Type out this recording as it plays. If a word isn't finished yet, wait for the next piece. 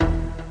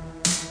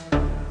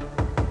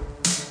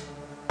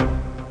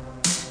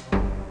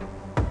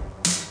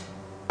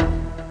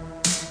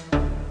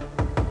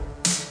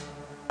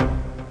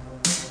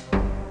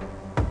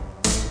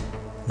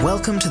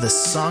Welcome to the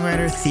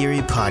Songwriter Theory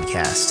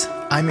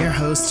Podcast. I'm your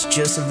host,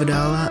 Joseph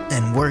Vidala,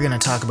 and we're going to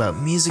talk about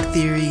music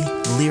theory,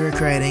 lyric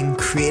writing,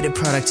 creative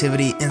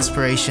productivity,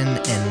 inspiration,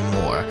 and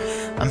more.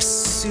 I'm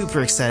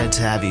super excited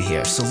to have you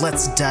here, so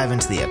let's dive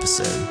into the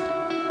episode.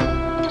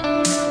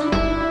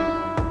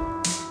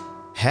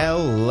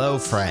 Hello,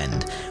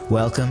 friend.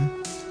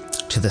 Welcome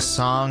to the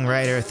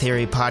Songwriter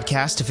Theory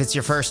Podcast. If it's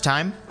your first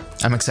time,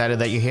 I'm excited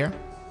that you're here.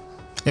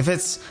 If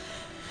it's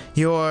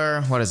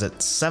your,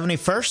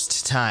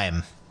 71st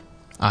time,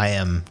 I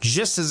am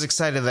just as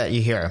excited that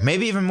you're here.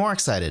 Maybe even more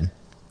excited,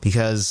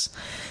 because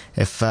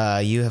if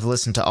you have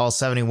listened to all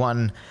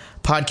 71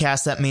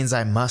 podcasts, that means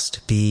I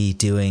must be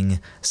doing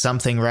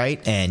something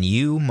right, and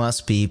you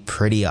must be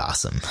pretty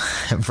awesome.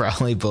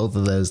 Probably both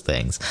of those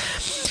things.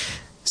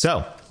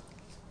 So,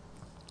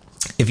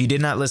 if you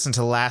did not listen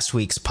to last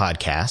week's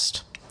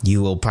podcast,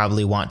 you will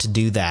probably want to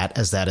do that,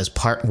 as that is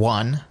part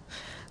one.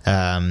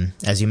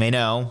 As you may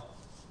know,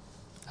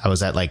 I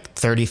was at like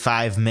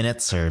 35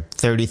 minutes or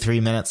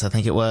 33 minutes, I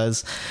think it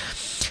was,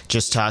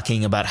 just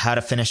talking about how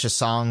to finish a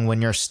song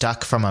when you're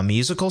stuck from a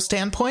musical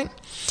standpoint.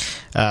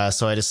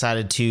 So I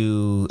decided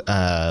to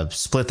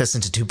split this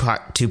into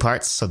two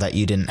parts so that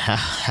you didn't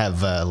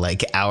have a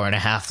like hour and a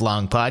half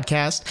long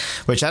podcast,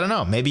 which I don't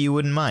know, maybe you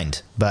wouldn't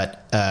mind,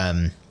 but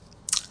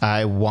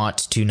I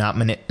want to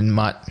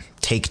not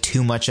take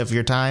too much of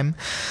your time.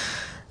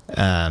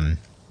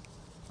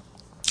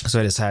 So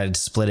I decided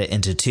to split it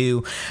into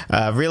two.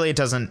 Really, it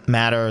doesn't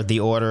matter the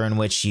order in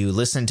which you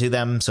listen to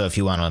them. So if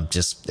you want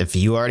to if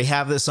you already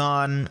have this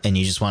on and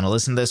you just want to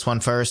listen to this one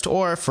first,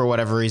 or for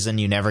whatever reason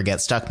you never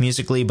get stuck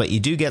musically, but you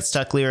do get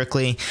stuck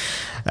lyrically,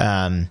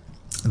 then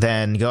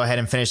go ahead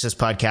and finish this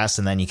podcast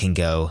and then you can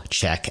go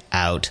check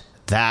out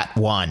that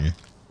one.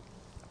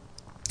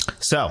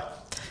 So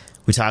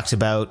we talked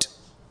about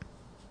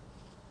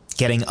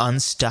getting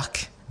unstuck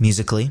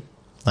musically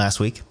last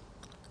week.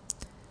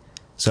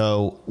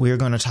 So we're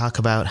going to talk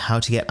about how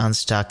to get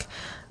unstuck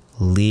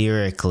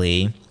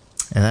lyrically,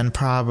 and then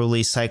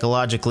probably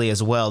psychologically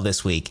as well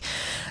this week.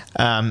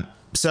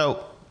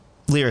 So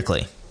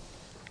lyrically,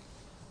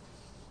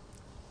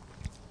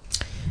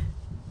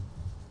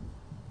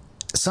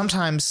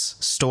 sometimes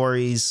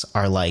stories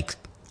are like,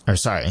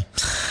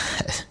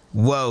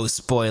 whoa,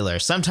 spoiler.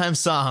 Sometimes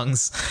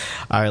songs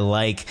are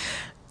like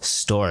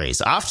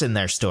stories. Often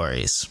they're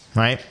stories,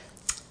 right?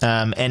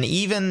 And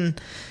even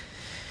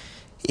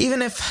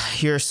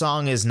if your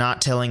song is not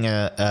telling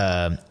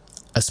a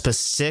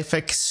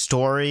specific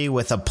story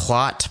with a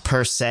plot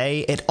per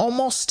se, it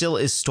almost still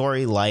is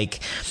story-like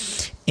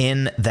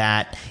in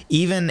that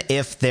even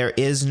if there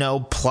is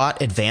no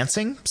plot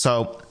advancing.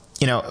 So,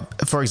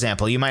 for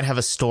example, you might have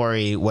a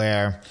story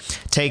where,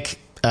 take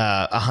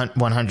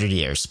 100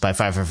 Years by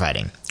Five for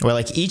Fighting, where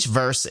like each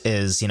verse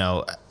is,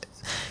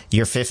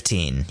 you're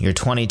 15, you're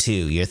 22,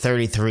 you're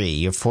 33,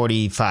 you're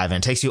 45,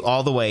 and it takes you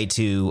all the way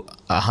to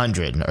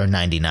 100 or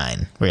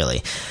 99,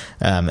 really.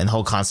 And the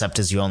whole concept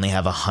is you only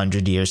have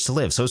 100 years to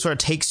live. So it sort of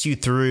takes you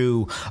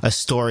through a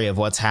story of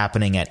what's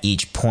happening at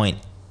each point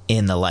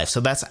in the life.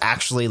 So that's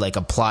actually like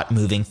a plot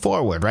moving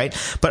forward, right?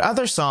 But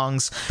other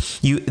songs,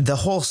 the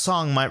whole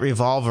song might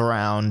revolve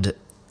around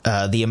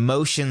the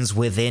emotions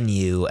within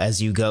you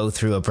as you go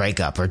through a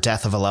breakup or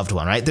death of a loved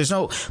one, right? There's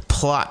no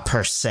plot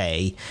per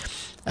se.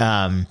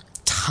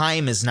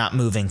 Time is not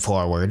moving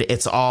forward.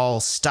 It's all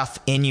stuff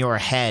in your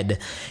head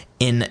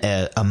in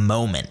a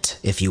moment,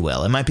 if you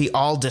will. It might be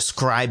all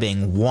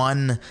describing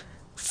one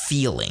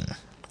feeling,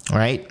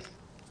 right?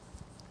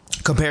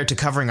 Compared to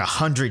covering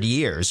 100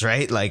 years,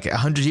 right? Like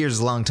 100 years is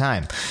a long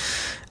time.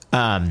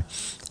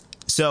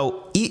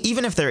 So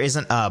even if there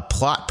isn't a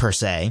plot per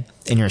se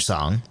in your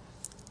song,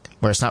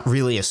 where it's not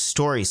really a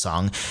story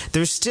song,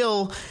 there's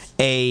still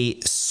a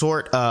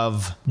sort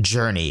of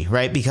journey,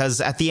 right?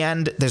 Because at the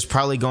end, there's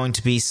probably going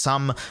to be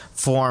some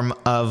form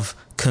of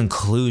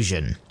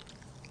conclusion,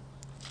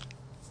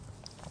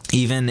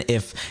 even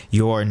if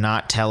you're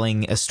not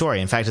telling a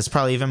story. In fact, it's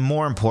probably even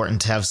more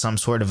important to have some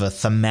sort of a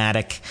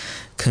thematic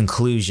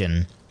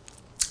conclusion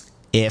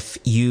if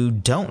you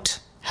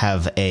don't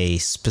have a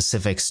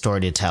specific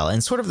story to tell.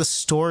 And sort of the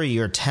story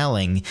you're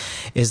telling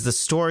is the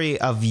story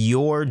of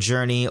your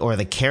journey or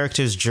the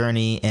character's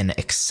journey in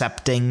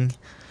accepting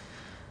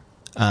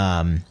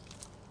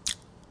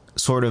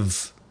sort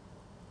of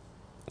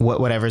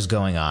whatever's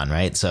going on,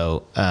 right?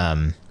 So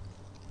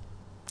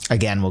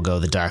again, we'll go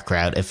the dark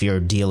route. If you're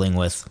dealing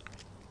with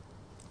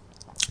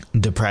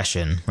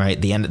depression,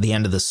 right? The end of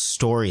the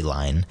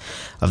storyline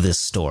of this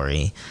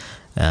story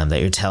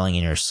that you're telling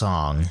in your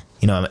song,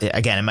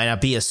 again, it might not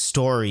be a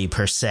story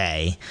per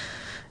se.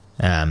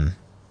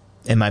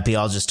 It might be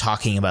all just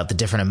talking about the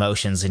different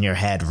emotions in your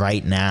head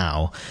right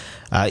now.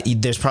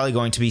 There's probably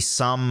going to be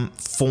some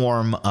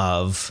form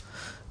of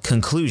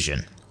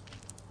conclusion.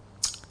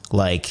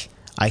 Like,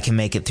 I can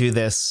make it through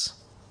this,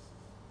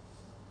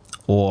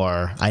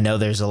 or I know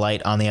there's a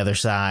light on the other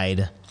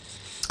side,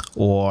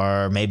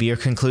 or maybe your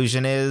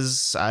conclusion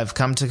is, I've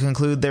come to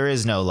conclude there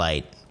is no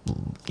light.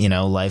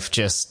 Life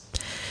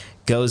just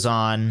goes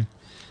on.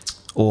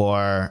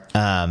 Or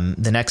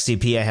the next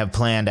EP I have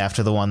planned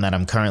after the one that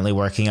I'm currently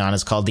working on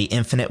is called The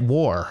Infinite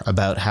War,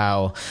 about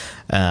how,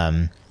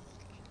 to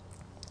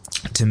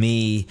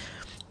me,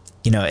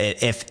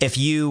 if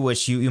you,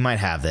 which you might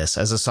have this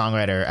as a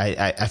songwriter,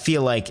 I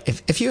feel like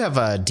if you have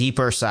a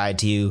deeper side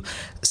to you,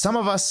 some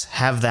of us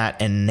have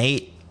that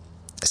innate,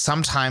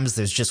 sometimes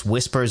there's just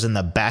whispers in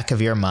the back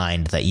of your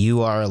mind that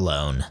you are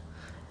alone,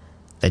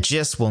 that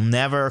just will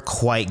never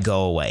quite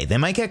go away. They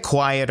might get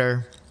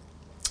quieter,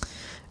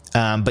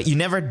 but you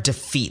never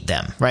defeat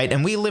them, right?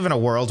 And we live in a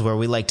world where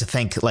we like to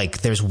think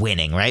like there's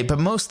winning, right? But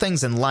most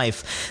things in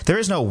life, there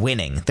is no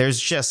winning. There's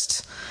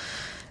just,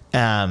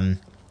 it's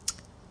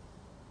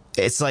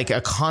like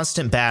a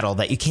constant battle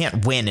that you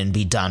can't win and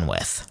be done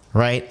with,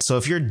 right? So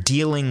if you're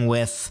dealing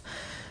with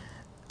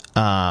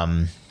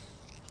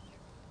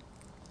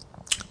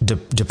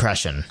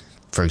depression,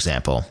 for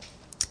example,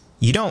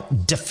 you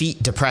don't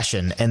defeat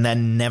depression and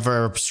then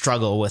never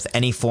struggle with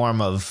any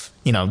form of,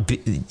 and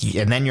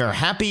then you're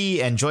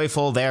happy and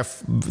joyful there,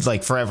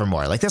 like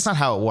forevermore. Like, that's not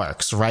how it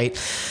works, right?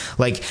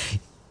 Like,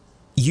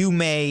 you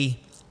may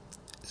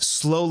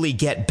slowly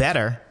get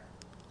better,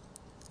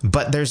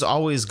 but there's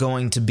always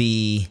going to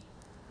be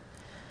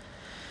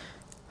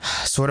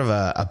sort of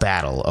a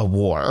battle, a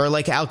war, or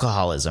like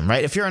alcoholism,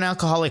 right? If you're an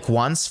alcoholic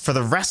once, for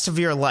the rest of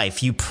your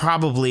life, you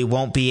probably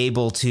won't be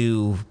able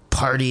to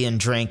party and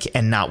drink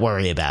and not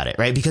worry about it,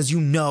 right? Because you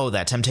know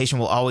that temptation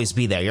will always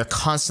be there. You're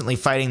constantly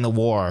fighting the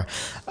war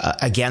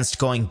against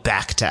going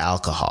back to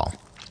alcohol,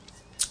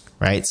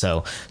 right?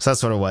 So that's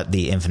sort of what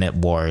The Infinite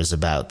War is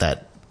about,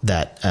 that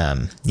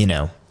I'm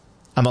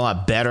a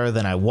lot better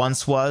than I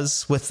once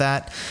was with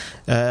that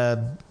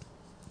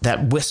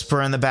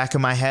whisper in the back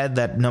of my head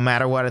that no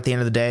matter what, at the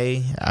end of the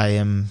day, I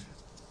am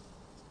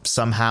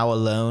somehow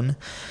alone,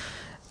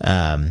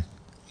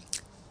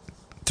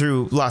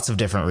 through lots of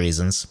different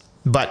reasons.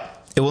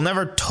 But it will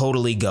never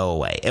totally go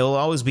away. It will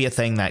always be a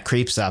thing that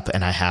creeps up,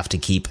 and I have to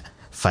keep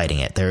fighting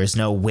it. There is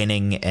no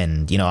winning,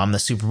 and, I'm the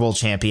Super Bowl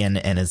champion,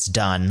 and it's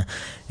done,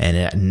 and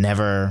I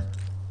never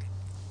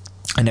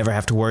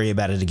have to worry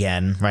about it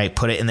again, right?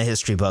 Put it in the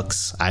history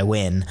books. I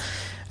win.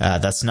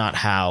 That's not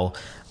how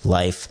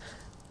life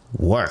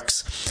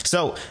works.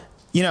 So,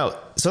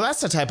 so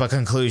that's the type of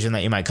conclusion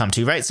that you might come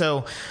to, right?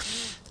 So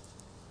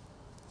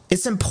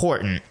it's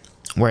important,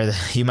 where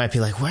you might be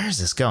like, where is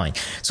this going?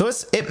 So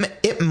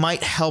it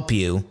might help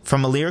you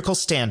from a lyrical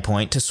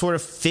standpoint to sort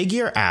of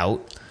figure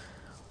out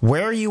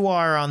where you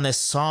are on this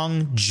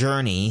song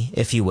journey,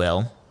 if you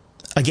will.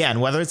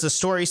 Again, whether it's a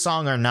story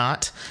song or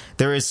not,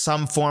 there is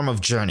some form of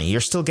journey. You're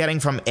still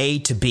getting from A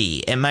to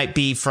B. It might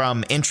be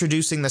from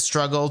introducing the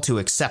struggle to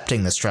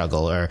accepting the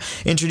struggle, or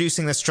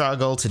introducing the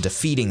struggle to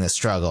defeating the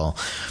struggle.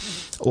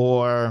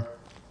 Or,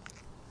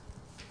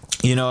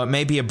 it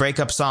may be a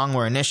breakup song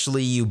where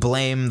initially you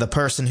blame the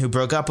person who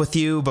broke up with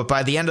you, but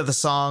by the end of the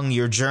song,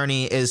 your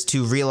journey is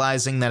to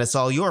realizing that it's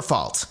all your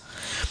fault.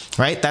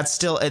 Right? That's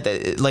still,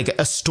 like,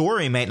 a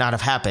story might not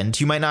have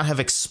happened. You might not have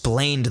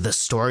explained the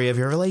story of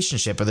your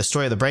relationship or the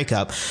story of the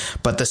breakup,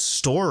 but the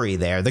story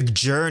there, the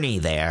journey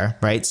there,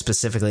 right?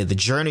 Specifically, the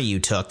journey you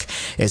took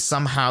is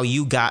somehow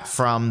you got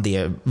from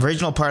the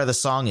original part of the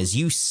song is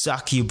you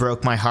suck, you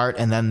broke my heart,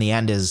 and then the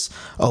end is,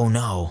 oh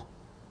no,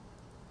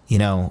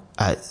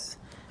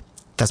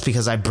 that's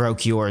because I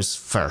broke yours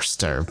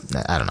first, or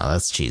I don't know,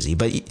 that's cheesy,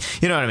 but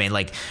you know what I mean?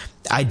 Like,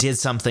 I did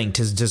something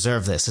to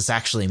deserve this. It's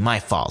actually my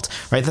fault,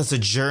 right? That's a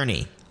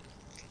journey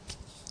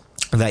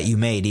that you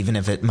made, even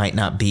if it might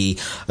not be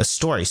a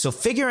story. So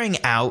figuring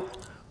out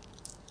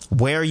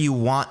where you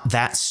want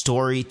that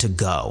story to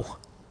go,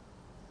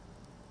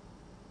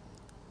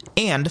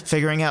 and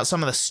figuring out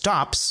some of the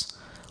stops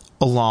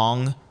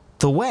along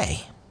the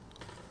way,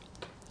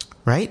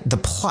 right? The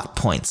plot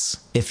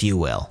points, if you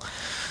will.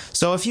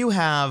 So if you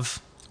have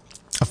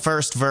a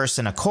first verse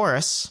and a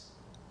chorus,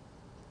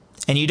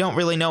 and you don't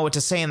really know what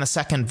to say in the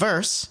second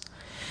verse,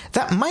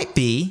 that might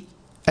be,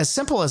 as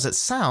simple as it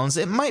sounds,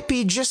 it might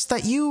be just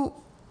that you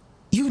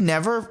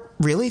never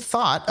really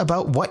thought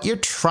about what you're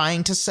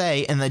trying to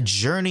say and the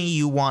journey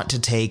you want to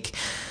take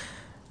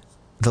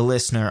the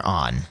listener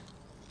on.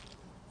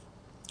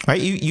 Right?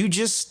 You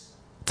just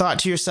thought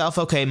to yourself,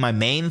 okay, my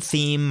main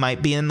theme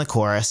might be in the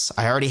chorus.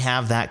 I already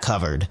have that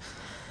covered.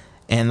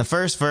 And the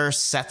first verse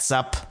sets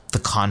up the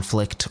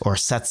conflict, or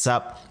sets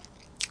up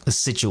the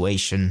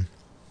situation,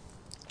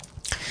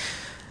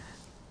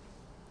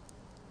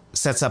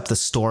 sets up the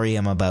story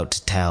I'm about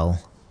to tell.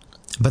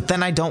 But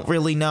then I don't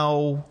really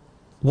know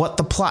what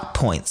the plot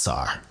points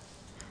are.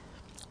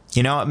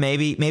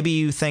 Maybe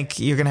you think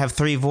you're going to have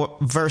three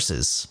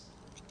verses,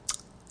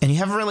 and you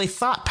haven't really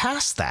thought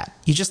past that.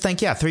 You just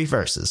think, yeah, 3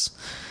 verses,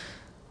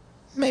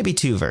 maybe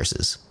 2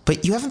 verses,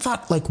 but you haven't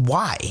thought, like,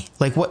 why?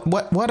 Like,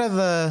 what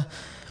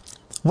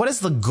is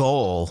the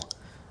goal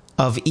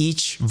of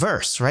each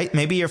verse, right?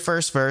 Maybe your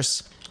first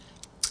verse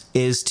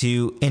is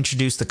to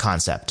introduce the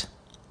concept.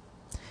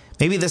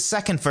 Maybe the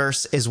second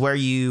verse is where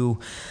you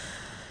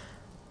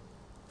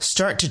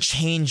start to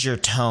change your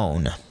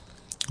tone,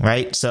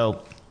 right?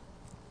 So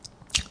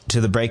to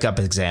the breakup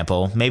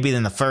example, maybe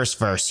in the first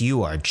verse,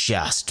 you are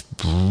just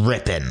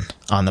ripping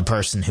on the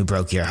person who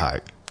broke your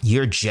heart.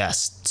 You're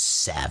just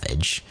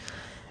savage.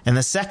 And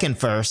the second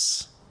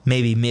verse,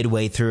 maybe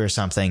midway through or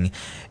something,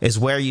 is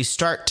where you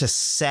start to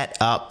set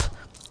up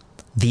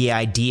the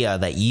idea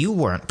that you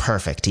weren't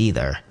perfect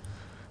either.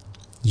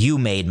 You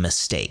made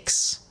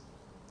mistakes.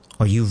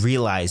 Or you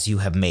realize you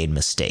have made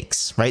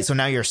mistakes, right? So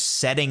now you're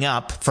setting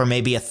up for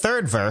maybe a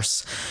third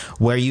verse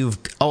where you've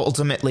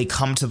ultimately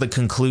come to the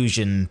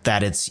conclusion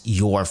that it's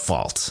your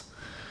fault,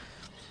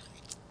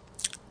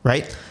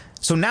 right?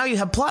 So now you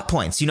have plot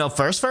points.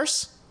 First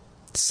verse,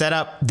 set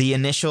up the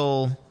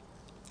initial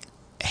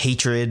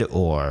hatred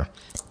or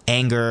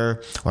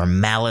anger or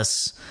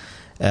malice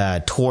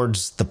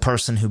towards the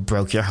person who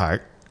broke your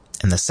heart.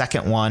 And the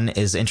second one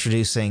is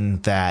introducing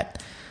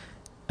that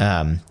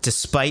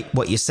despite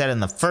what you said in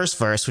the first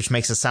verse, which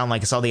makes it sound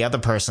like it's all the other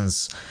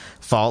person's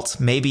fault,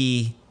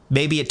 maybe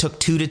it took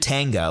two to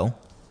tango.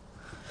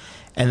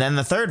 And then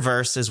the third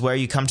verse is where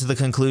you come to the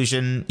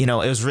conclusion, it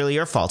was really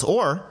your fault,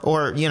 or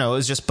it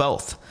was just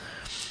both.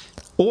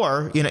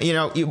 Or,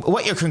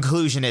 what your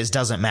conclusion is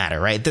doesn't matter,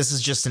 right? This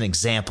is just an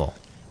example.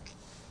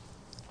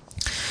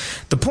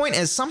 The point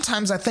is,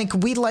 sometimes I think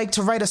we like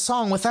to write a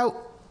song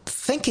without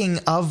thinking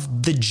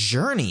of the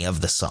journey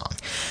of the song,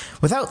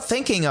 without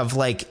thinking of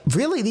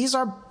really these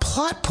are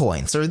plot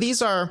points or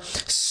these are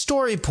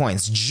story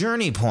points,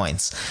 journey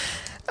points.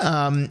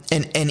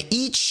 And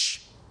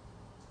each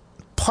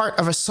part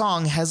of a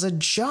song has a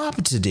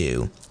job to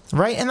do,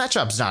 right? And that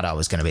job's not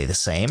always going to be the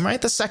same,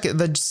 right?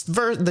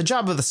 The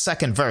job of the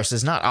second verse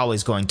is not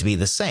always going to be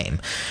the same,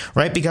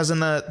 right? Because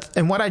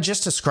in what I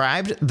just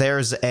described,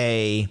 there's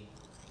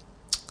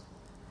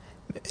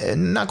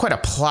not quite a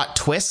plot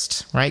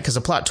twist, right? Because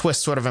a plot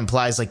twist sort of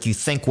implies you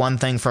think one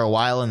thing for a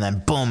while and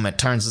then boom, it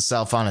turns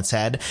itself on its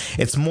head.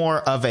 It's more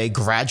of a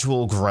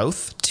gradual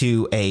growth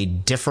to a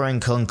differing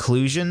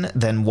conclusion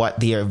than what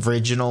the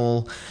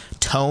original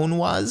tone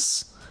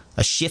was.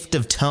 A shift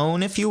of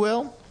tone, if you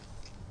will.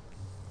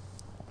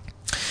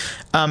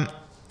 And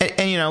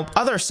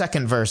other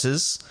second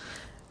verses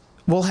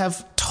will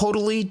have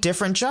totally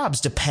different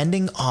jobs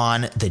depending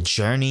on the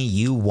journey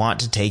you want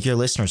to take your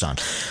listeners on.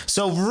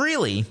 So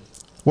really,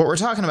 what we're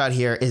talking about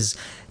here is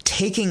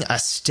taking a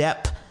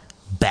step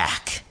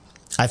back.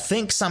 I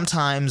think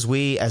sometimes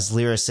we as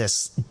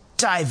lyricists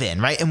dive in,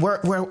 right? And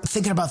we're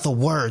thinking about the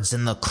words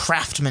and the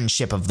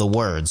craftsmanship of the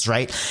words,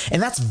 right?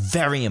 And that's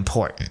very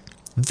important.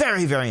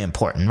 Very, very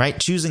important, right?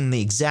 Choosing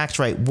the exact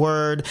right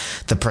word,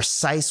 the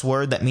precise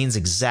word that means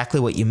exactly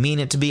what you mean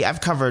it to be.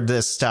 I've covered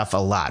this stuff a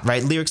lot,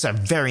 right? Lyrics are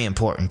very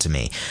important to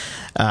me.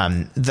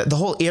 The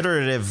whole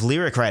iterative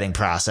lyric writing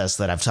process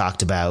that I've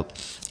talked about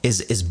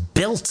is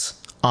built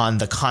on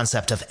the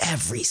concept of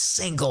every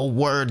single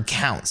word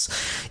counts,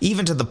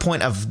 even to the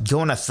point of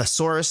going to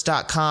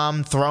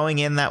thesaurus.com, throwing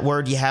in that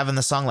word you have in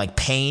the song like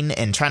pain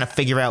and trying to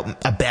figure out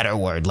a better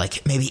word,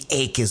 like maybe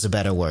ache is a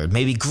better word,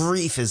 maybe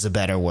grief is a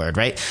better word,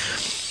 right?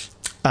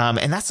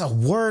 And that's a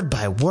word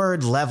by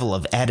word level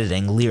of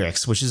editing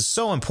lyrics, which is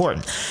so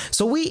important.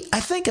 So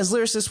I think as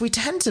lyricists, we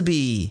tend to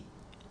be,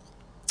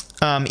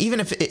 even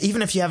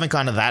if you haven't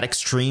gone to that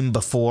extreme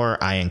before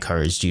I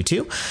encouraged you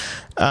to,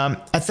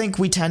 I think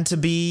we tend to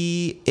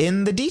be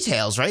in the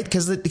details, right?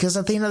 Because at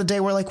the end of the day,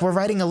 we're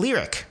writing a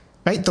lyric,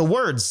 right? The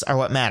words are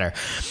what matter.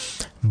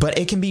 But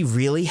it can be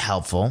really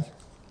helpful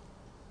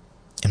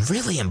and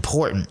really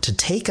important to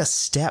take a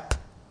step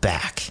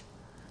back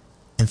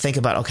and think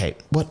about, okay,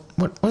 what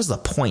is the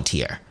point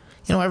here?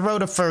 I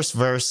wrote a first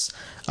verse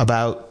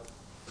about,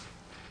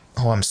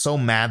 I'm so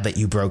mad that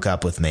you broke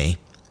up with me.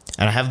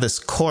 And I have this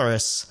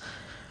chorus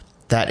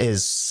that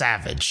is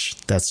savage.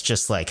 That's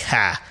just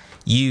ha,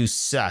 you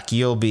suck.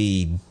 You'll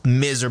be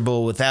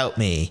miserable without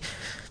me.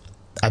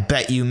 I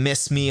bet you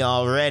miss me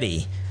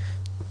already.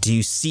 Do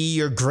you see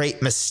your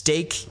great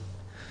mistake?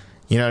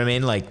 You know what I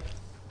mean?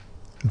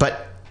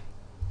 But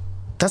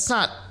that's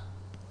not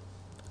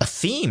a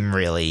theme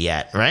really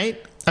yet,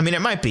 right? I mean,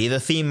 it might be. The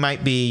theme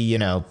might be,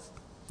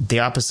 the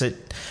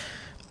opposite.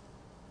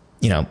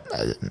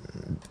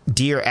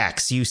 Dear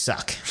X, you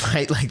suck,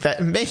 right? Like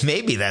that.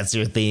 Maybe that's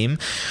your theme,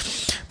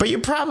 but you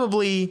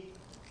probably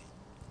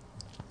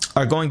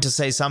are going to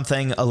say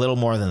something a little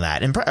more than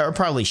that, and or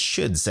probably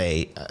should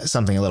say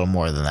something a little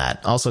more than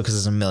that. Also, because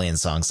there's a million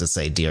songs that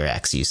say "Dear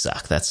X, you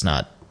suck." That's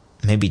not.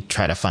 Maybe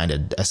try to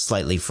find a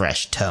slightly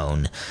fresh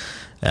tone,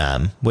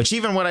 which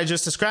even what I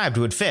just described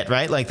would fit,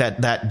 right? Like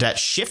that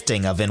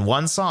shifting of in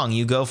one song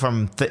you go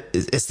from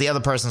it's the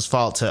other person's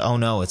fault to oh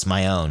no, it's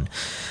my own,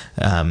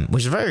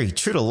 which is very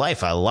true to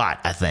life a lot,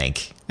 I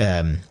think.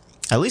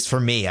 At least for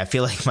me, I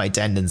feel like my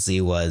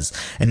tendency was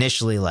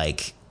initially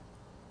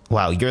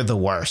wow, you're the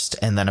worst,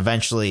 and then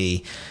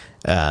eventually,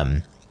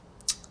 I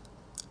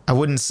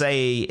wouldn't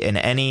say in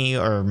any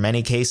or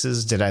many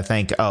cases did I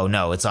think, oh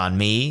no, it's on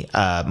me.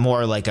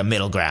 More like a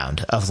middle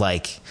ground of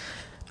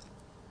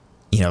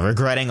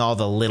regretting all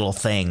the little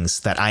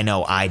things that I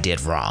know I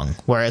did wrong.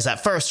 Whereas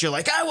at first you're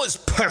like, I was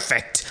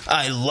perfect.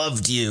 I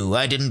loved you.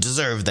 I didn't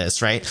deserve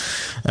this, right?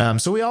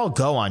 So we all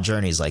go on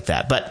journeys like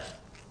that. But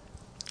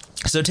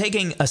So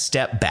taking a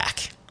step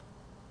back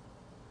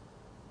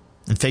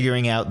and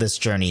figuring out this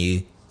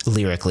journey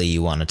lyrically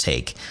you want to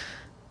take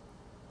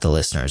the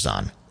listeners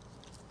on.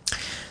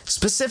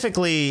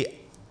 Specifically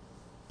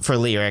for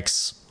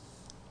lyrics,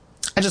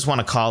 I just want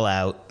to call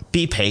out,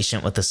 be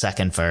patient with the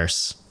second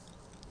verse.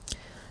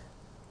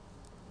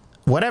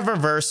 Whatever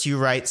verse you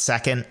write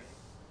second,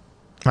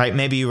 right?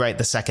 Maybe you write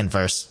the second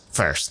verse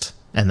first,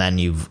 and then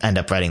you end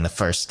up writing the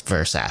first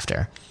verse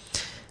after.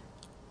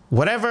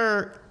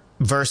 Whatever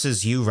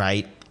verses you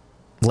write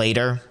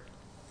later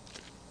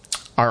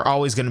are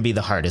always going to be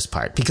the hardest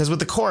part. Because with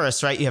the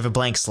chorus, right, you have a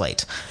blank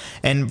slate.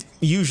 And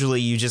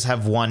usually you just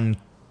have one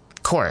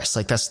chorus.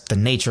 Like, that's the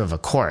nature of a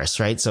chorus,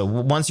 right? So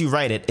once you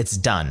write it, it's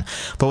done.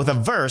 But with a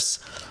verse,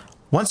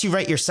 once you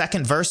write your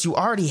second verse, you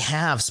already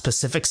have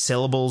specific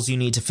syllables you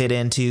need to fit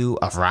into,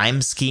 a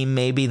rhyme scheme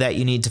maybe that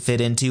you need to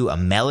fit into, a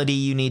melody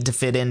you need to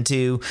fit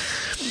into,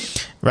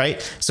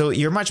 right? So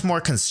you're much more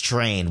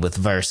constrained with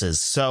verses.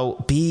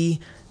 So be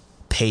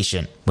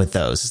patient with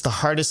those. It's the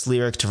hardest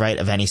lyric to write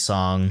of any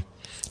song.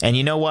 And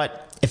you know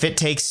what? If it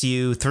takes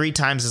you 3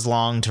 times as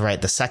long to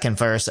write the second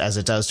verse as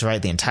it does to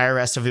write the entire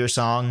rest of your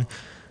song,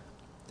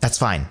 that's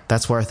fine.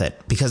 That's worth it.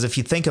 Because if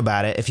you think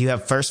about it, if you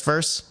have first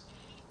verse,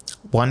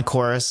 one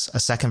chorus, a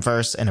second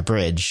verse, and a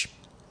bridge,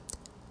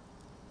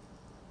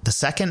 the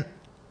second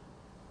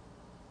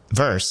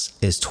verse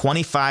is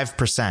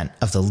 25%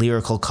 of the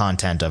lyrical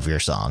content of your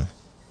song.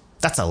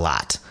 That's a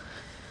lot.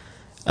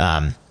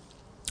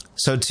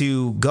 So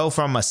to go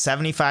from a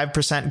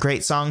 75%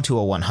 great song to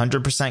a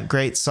 100%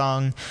 great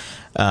song,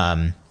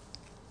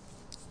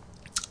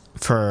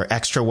 for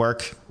extra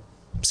work,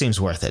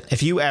 seems worth it.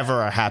 If you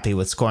ever are happy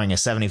with scoring a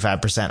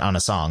 75% on a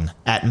song,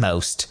 at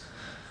most,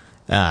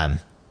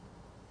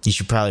 you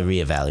should probably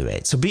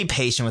reevaluate. So be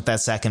patient with that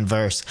second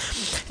verse.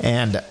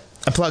 And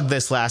I plugged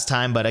this last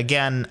time, but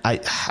again, I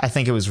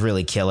think it was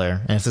really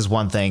killer. And if there's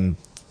one thing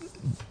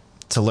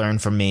to learn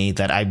from me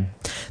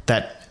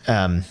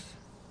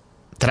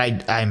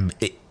I'm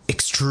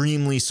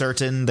extremely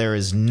certain there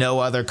is no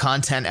other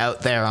content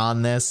out there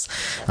on this.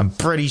 I'm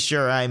pretty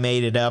sure I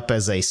made it up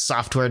as a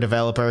software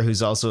developer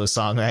who's also a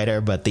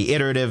songwriter, but the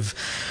iterative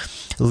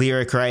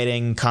lyric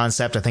writing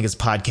concept, I think it's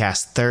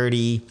podcast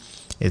 30.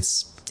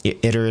 It's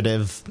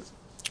iterative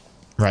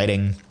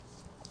writing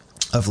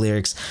of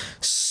lyrics.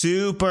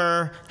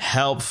 Super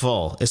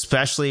helpful,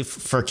 especially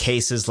for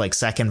cases like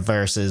second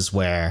verses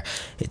where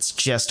it's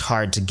just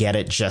hard to get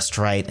it just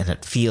right and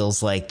it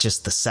feels like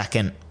just the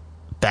second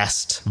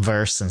best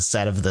verse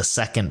instead of the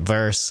second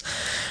verse.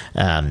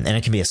 And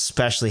it can be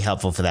especially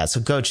helpful for that. So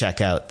go check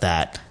out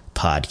that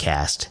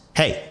podcast.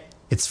 Hey,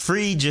 it's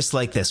free just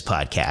like this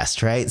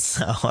podcast, right?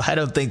 So I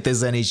don't think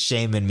there's any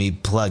shame in me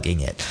plugging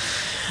it.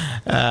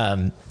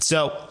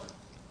 So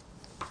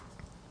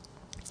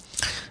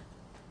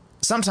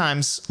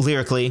sometimes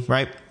lyrically,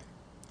 right,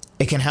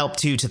 it can help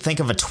to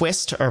think of a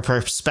twist or a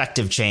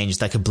perspective change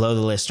that could blow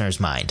the listener's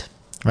mind.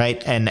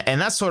 Right. And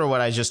that's sort of what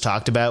I just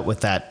talked about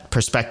with that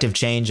perspective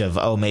change of,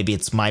 oh, maybe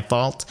it's my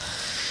fault.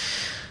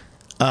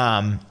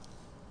 But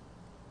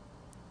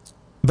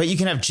you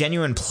can have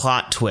genuine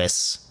plot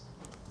twists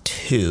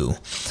too.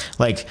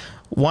 Like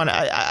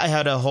I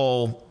had a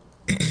whole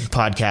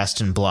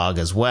podcast and blog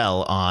as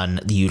well on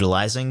the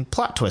utilizing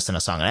plot twists in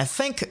a song. And I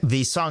think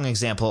the song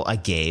example I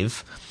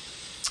gave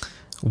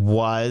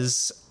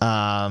was,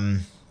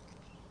 I'm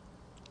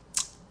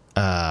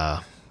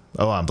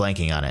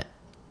blanking on it.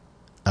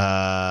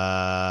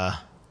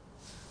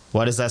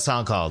 What is that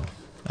song called?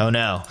 Oh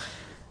no.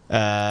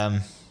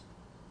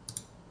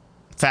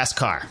 Fast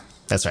Car.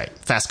 That's right.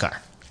 Fast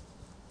Car.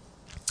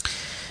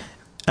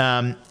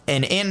 And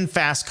in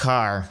Fast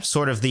Car,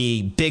 sort of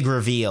the big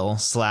reveal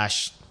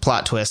 /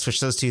 plot twist,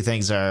 which those two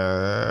things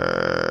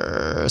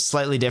are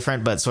slightly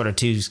different, but sort of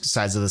two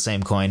sides of the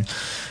same coin,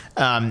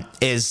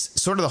 is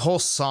sort of the whole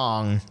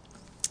song.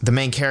 The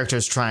main character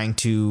is trying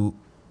to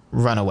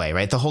run away,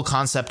 right? The whole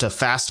concept of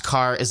Fast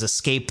Car is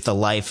escape the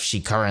life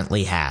she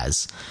currently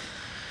has.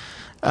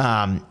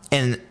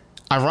 And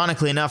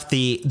ironically enough,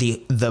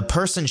 the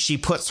person she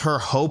puts her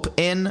hope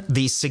in,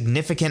 the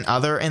significant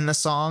other in the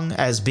song,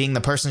 as being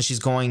the person she's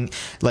going,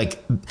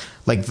 like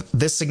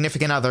this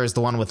significant other is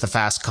the one with the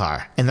fast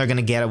car, and they're going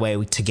to get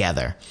away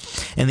together.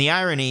 And the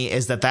irony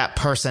is that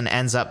person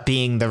ends up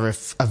being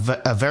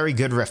a very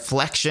good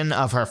reflection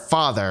of her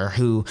father,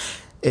 who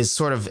is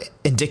sort of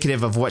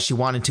indicative of what she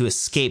wanted to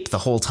escape the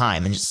whole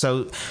time. And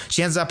so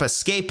she ends up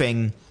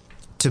escaping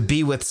to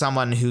be with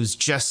someone who's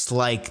just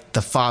like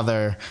the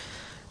father,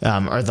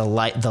 or the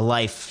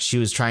life she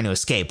was trying to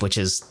escape, which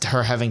is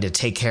her having to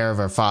take care of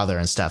her father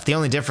and stuff. The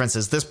only difference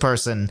is this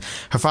person,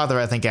 her father,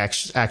 I think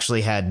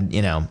actually had,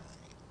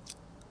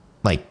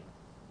 like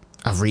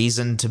a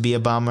reason to be a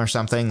bum or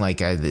something.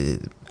 Like I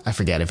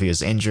forget if he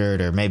was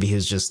injured or maybe he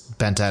was just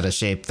bent out of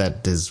shape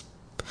that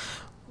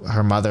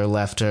her mother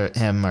left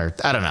him, or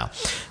I don't know.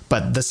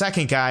 But the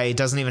second guy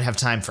doesn't even have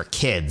time for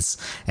kids.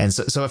 And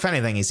so if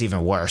anything, he's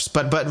even worse.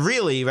 But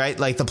really, right,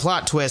 like the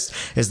plot twist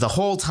is the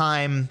whole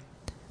time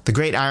the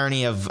great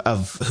irony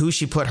of who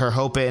she put her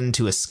hope in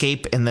to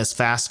escape in this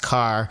fast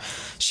car,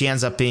 she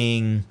ends up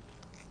being,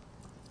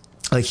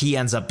 like, he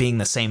ends up being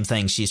the same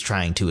thing she's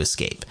trying to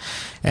escape.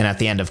 And at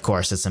the end, of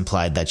course, it's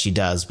implied that she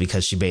does,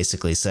 because she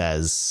basically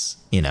says,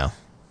 you know,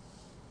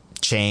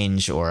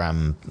 change or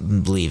I'm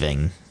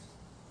leaving,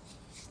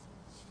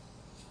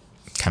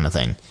 kind of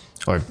thing.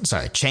 Or,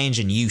 sorry, change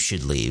and you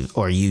should leave,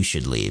 or you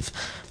should leave,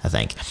 I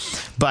think.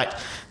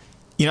 But,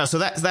 you know, so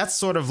that's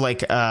sort of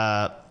like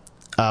a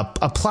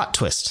plot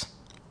twist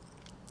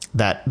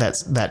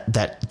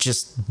that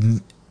just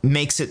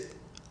makes it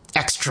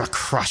extra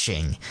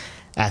crushing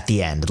at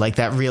the end. Like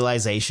that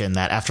realization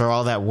that after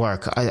all that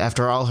work,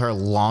 after all her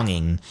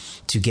longing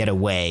to get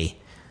away,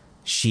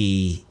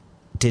 she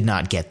did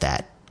not get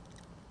that.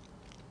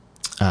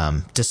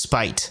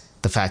 Despite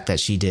the fact that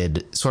she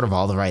did sort of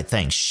all the right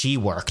things. She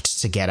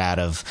worked to get out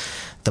of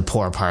the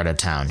poor part of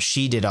town.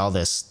 She did all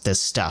this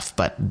stuff,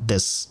 but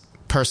this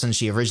person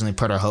she originally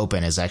put her hope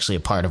in is actually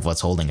a part of what's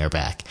holding her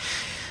back.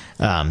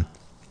 And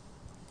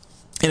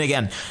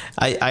again,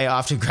 I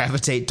often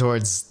gravitate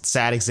towards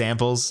sad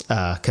examples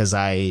because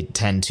I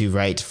tend to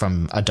write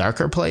from a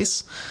darker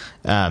place.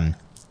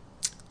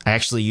 I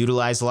actually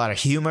utilize a lot of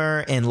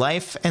humor in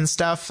life and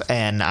stuff,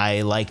 and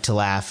I like to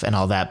laugh and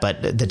all that.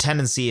 But the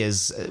tendency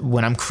is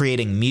when I'm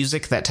creating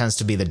music, that tends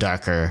to be the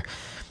darker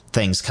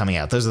things coming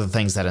out. Those are the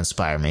things that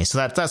inspire me.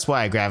 So that's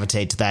why I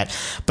gravitate to that.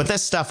 But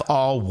this stuff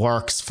all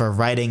works for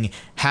writing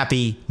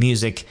happy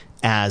music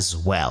as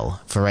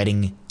well, for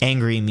writing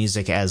angry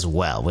music as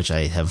well, which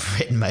I have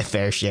written my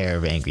fair share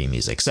of angry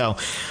music. So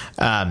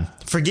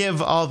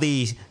forgive all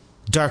the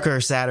darker,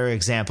 sadder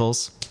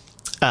examples,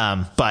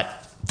 but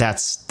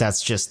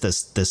that's just the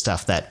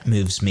stuff that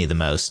moves me the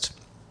most.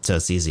 So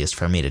it's easiest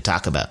for me to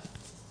talk about.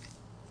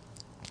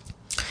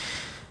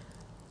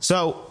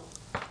 So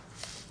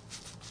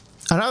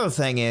another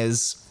thing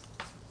is,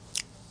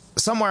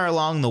 somewhere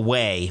along the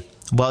way,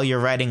 while you're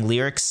writing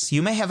lyrics,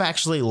 you may have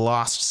actually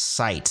lost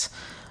sight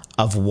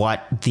of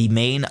what the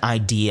main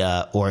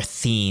idea or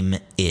theme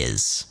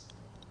is.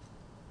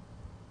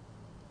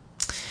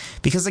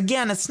 Because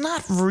again, it's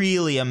not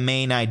really a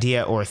main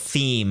idea or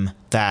theme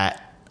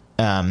that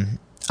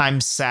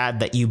I'm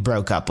sad that you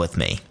broke up with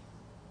me.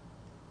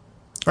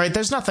 Right?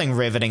 There's nothing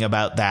riveting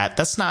about that.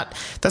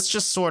 That's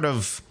just sort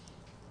of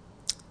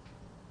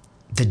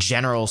the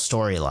general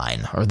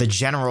storyline or the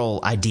general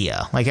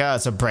idea. Like, oh,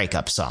 it's a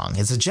breakup song.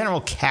 It's a general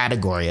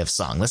category of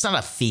song. That's not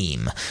a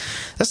theme.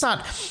 That's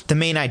not the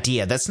main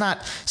idea. That's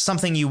not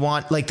something you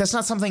want. Like, that's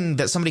not something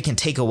that somebody can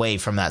take away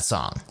from that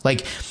song.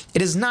 Like,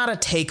 it is not a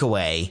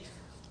takeaway.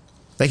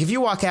 Like, if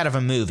you walk out of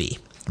a movie,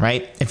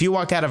 right? If you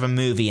walk out of a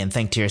movie and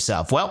think to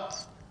yourself, well,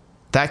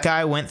 that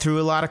guy went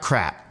through a lot of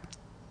crap.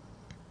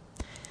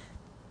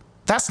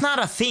 That's not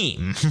a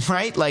theme,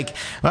 right? Like,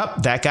 well,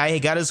 that guy, he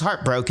got his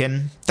heart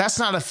broken. That's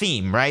not a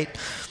theme, right?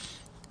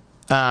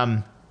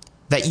 That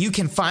you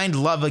can find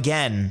love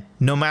again,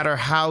 no matter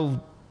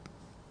how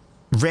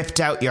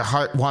ripped out your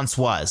heart once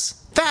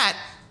was. That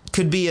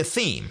could be a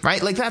theme,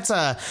 right? Like, that's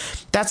a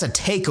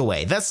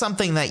takeaway. That's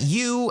something that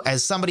you,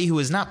 as somebody who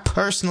is not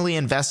personally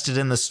invested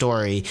in the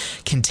story,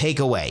 can take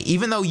away.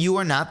 Even though you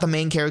are not the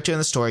main character in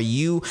the story,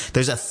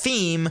 there's a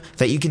theme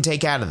that you can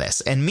take out of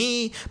this. And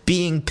me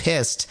being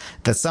pissed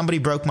that somebody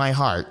broke my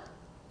heart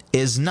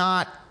is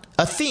not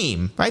a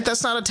theme, right?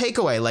 That's not a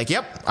takeaway. Like,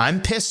 yep,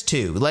 I'm pissed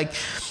too. Like,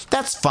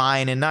 that's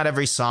fine, and not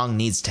every song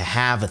needs to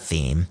have a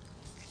theme.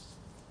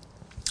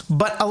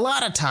 But a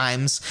lot of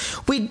times,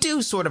 we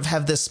do sort of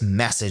have this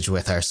message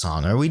with our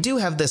song, or we do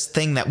have this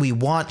thing that we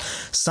want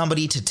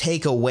somebody to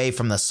take away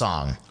from the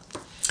song,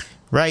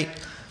 right?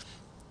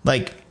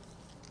 Like,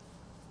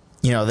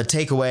 you know, the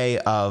takeaway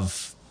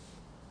of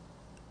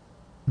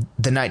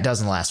The Night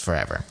Doesn't Last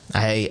Forever.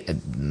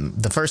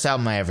 The first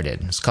album I ever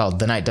did was called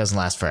The Night Doesn't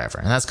Last Forever.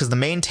 And that's because the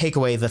main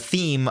takeaway, the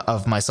theme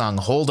of my song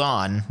Hold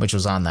On, which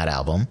was on that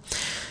album,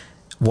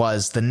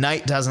 was the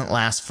night doesn't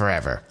last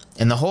forever.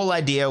 And the whole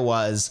idea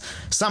was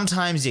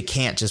sometimes you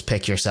can't just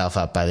pick yourself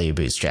up by your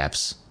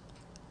bootstraps.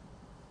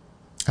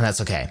 And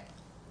that's okay.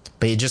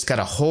 But you just got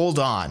to hold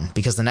on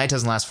because the night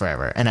doesn't last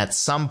forever. And at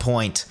some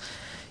point,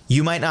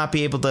 you might not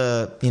be able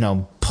to,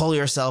 pull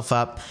yourself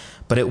up,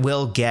 but it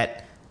will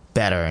get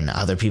better and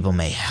other people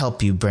may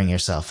help you bring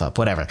yourself up,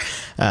 whatever.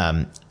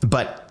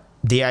 But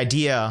the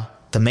idea,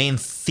 the main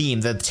theme,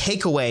 the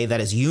takeaway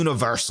that is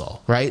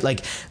universal, right?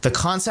 Like the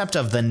concept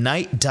of the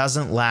night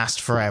doesn't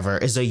last forever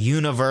is a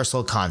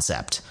universal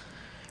concept,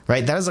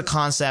 right? That is a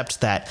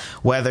concept that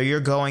whether you're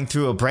going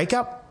through a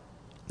breakup,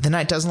 the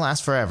night doesn't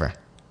last forever.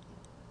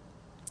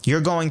 You're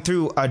going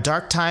through a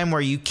dark time where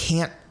you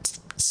can't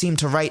seem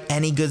to write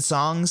any good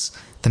songs,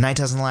 the night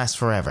doesn't last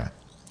forever.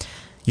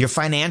 You're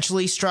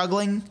financially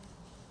struggling,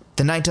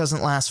 the night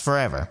doesn't last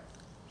forever.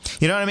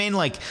 You know what I mean?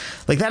 Like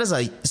that is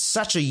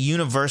such a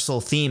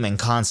universal theme and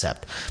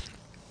concept.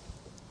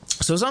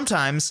 So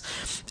sometimes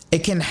it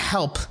can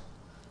help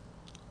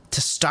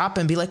to stop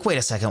and be like, wait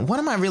a second, what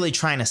am I really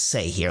trying to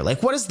say here?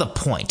 Like, what is the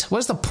point? What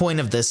is the point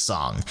of this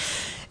song?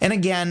 And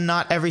again,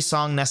 not every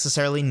song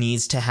necessarily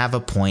needs to have a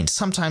point.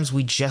 Sometimes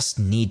we just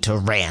need to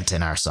rant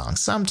in our songs.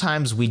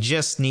 Sometimes we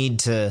just need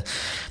to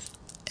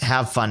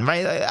have fun,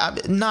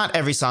 right? Not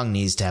every song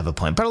needs to have a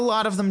point, but a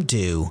lot of them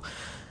do.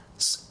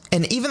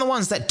 And even the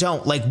ones that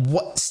don't, like,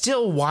 what?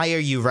 Still, why are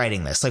you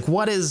writing this? Like,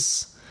 what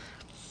is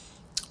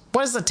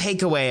the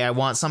takeaway I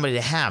want somebody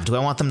to have? Do I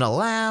want them to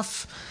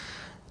laugh?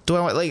 Do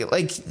I want,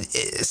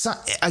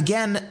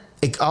 again,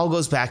 it all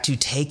goes back to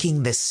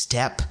taking this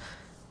step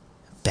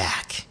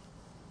back.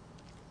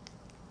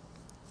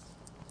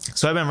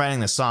 So I've been writing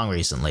this song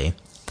recently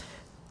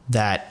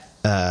that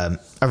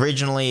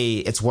originally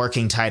its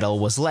working title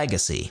was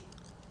Legacy.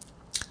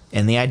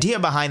 And the idea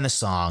behind the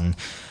song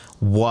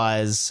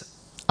was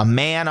a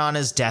man on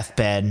his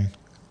deathbed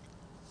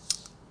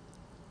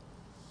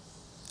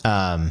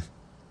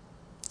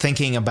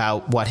thinking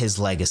about what his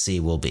legacy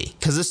will be.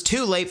 Because it's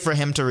too late for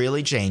him to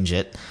really change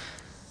it.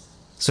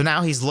 So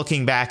now he's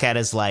looking back at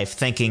his life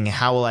thinking,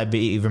 how will I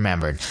be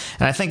remembered?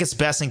 And I think it's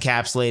best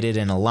encapsulated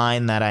in a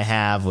line that I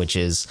have, which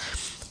is,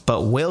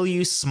 but will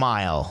you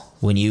smile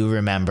when you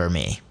remember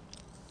me?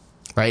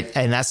 Right?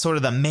 And that's sort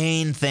of the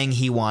main thing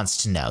he wants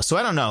to know. So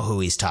I don't know who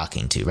he's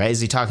talking to, right?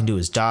 Is he talking to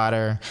his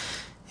daughter,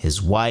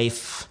 his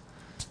wife,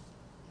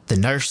 the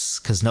nurse,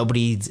 because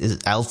nobody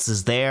else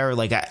is there?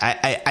 Like,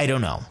 I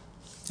don't know.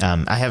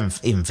 I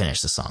haven't even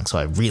finished the song, so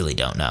I really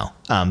don't know.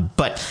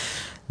 But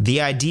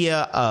the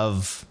idea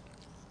of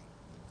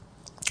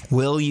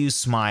will you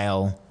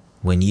smile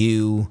when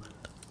you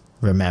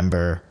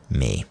remember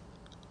me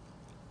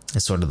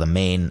is sort of the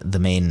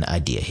main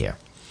idea here.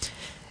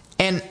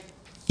 And,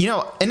 you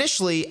know,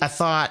 initially I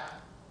thought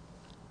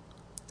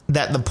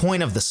that the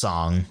point of the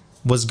song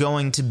was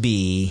going to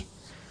be,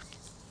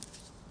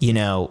 you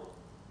know,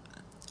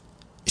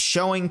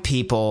 showing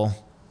people,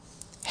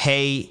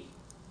 hey,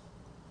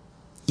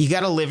 you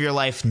got to live your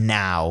life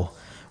now,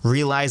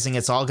 realizing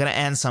it's all going to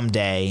end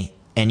someday,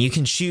 and you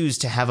can choose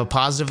to have a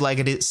positive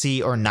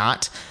legacy or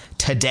not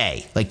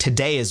today. Like,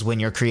 today is when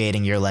you're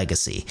creating your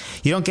legacy.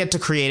 You don't get to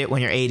create it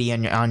when you're 80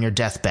 and you're on your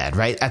deathbed,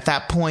 right? At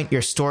that point,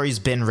 your story's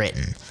been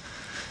written.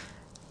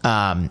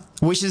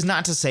 Which is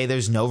not to say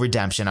there's no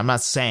redemption. I'm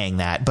not saying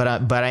that, but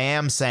I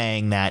am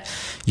saying that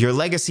your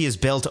legacy is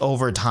built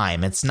over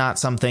time. It's not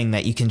something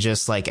that you can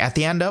just, like, at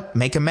the end up,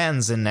 make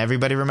amends and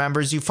everybody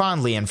remembers you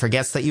fondly and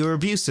forgets that you were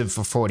abusive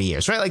for 40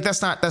 years, right? Like,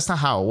 that's not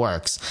how it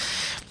works.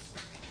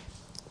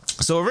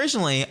 So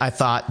originally I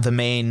thought the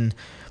main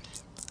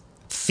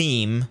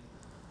theme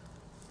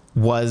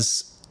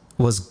was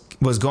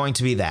going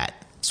to be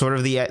that sort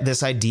of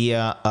this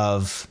idea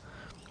of,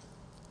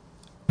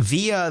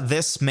 via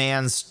this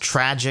man's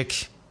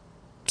tragic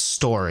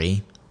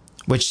story,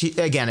 which,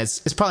 again, it's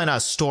probably not a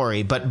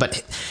story,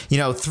 but you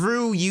know,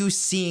 through you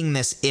seeing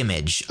this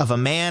image of a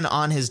man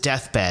on his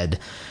deathbed,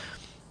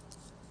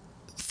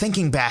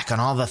 thinking back on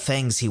all the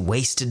things he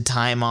wasted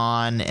time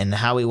on and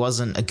how he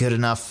wasn't a good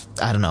enough,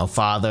 I don't know,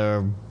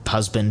 father,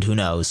 husband, who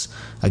knows.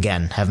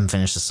 Again, haven't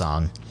finished the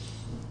song.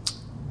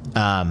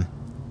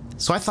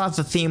 So I thought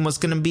the theme was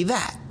going to be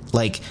that,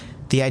 like,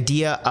 the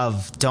idea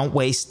of don't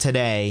waste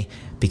today,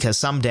 because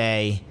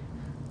someday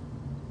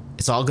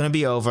it's all going to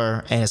be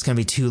over and it's going to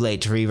be too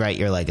late to rewrite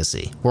your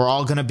legacy. We're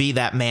all going to be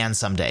that man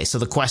someday. So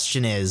the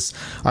question is,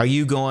 are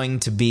you going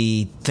to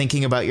be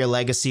thinking about your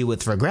legacy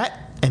with regret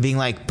and being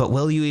like, but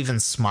will you even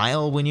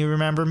smile when you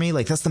remember me?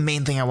 Like, that's the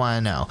main thing I want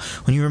to know.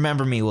 When you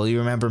remember me, will you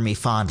remember me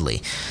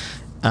fondly?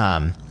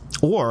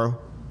 Or,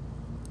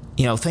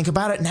 you know, think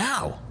about it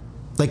now.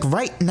 Like,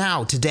 right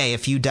now, today,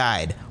 if you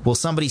died, will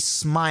somebody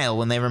smile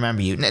when they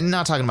remember you?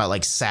 Not talking about,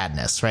 like,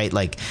 sadness, right?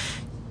 Like,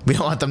 we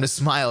don't want them to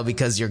smile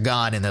because you're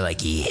gone and they're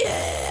like,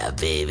 yeah,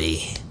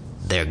 baby,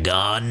 they're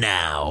gone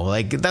now.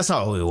 Like, that's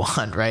not what we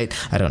want, right?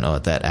 I don't know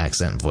what that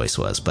accent voice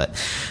was, but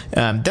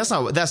that's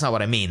not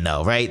what I mean,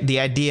 though, right? The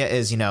idea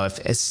is, you know,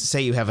 if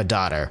say you have a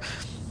daughter,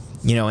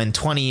 you know, in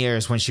 20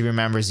 years when she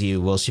remembers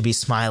you, will she be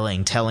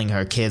smiling, telling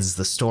her kids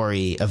the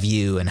story of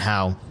you and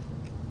how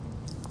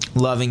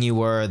loving you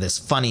were, this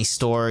funny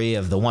story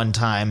of the one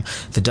time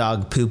the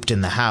dog pooped in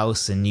the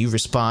house and you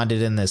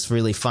responded in this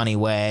really funny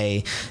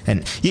way,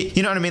 and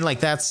you know what I mean?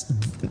 Like, that's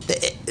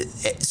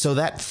so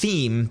that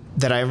theme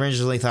that I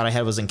originally thought I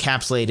had was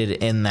encapsulated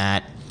in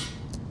that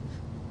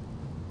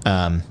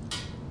that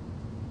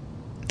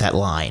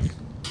line.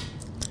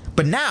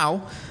 But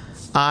now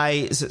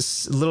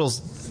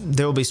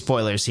there will be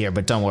spoilers here,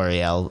 but don't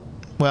worry,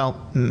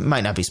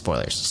 might not be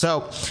spoilers.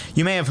 So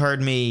you may have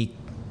heard me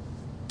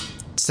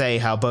say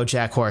how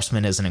BoJack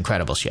Horseman is an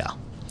incredible show.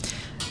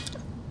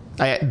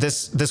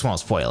 This won't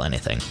spoil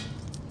anything.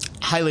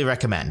 Highly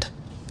recommend.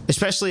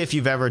 Especially if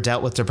you've ever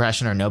dealt with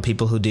depression or know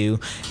people who do.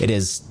 It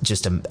is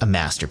just a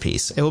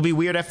masterpiece. It will be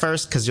weird at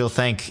first because you'll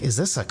think, is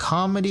this a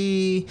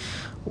comedy?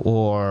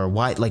 Or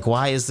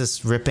why is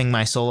this ripping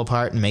my soul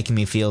apart and making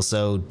me feel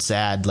so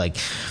sad? Like,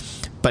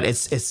 but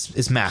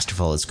it's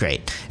masterful. It's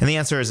great. And the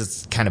answer is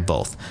it's kind of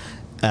both.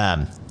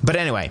 But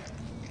anyway,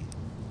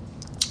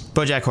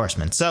 BoJack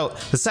Horseman. So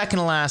the second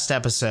to last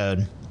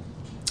episode,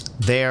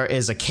 there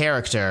is a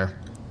character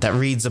that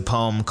reads a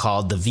poem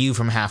called The View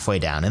from Halfway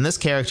Down. And this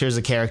character is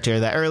a character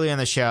that earlier in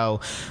the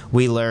show,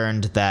 we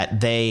learned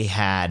that they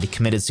had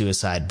committed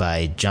suicide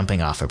by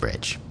jumping off a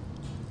bridge.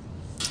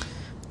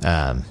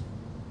 There's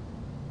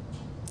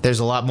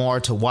a lot more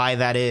to why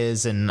that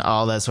is and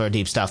all that sort of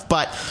deep stuff.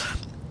 But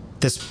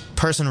this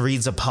person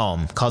reads a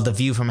poem called The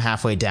View from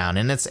Halfway Down.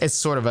 And it's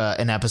sort of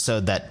an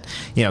episode that,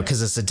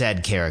 because it's a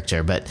dead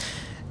character. But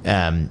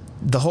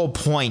the whole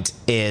point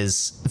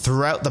is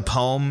throughout the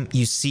poem,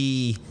 you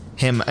see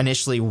him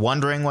initially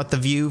wondering what the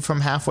view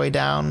from halfway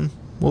down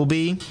will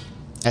be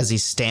as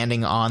he's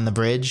standing on the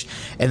bridge.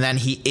 And then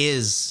he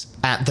is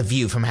at the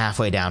view from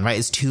halfway down, right?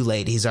 It's too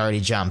late. He's already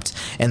jumped.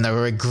 And the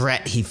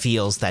regret he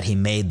feels that he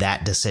made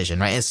that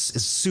decision, right? It's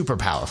super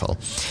powerful.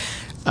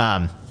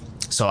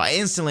 So I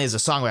instantly, as a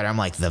songwriter, I'm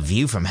like, the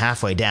view from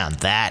halfway down,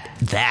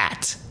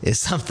 that is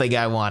something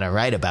I want to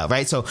write about,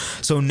 right?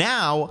 So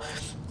now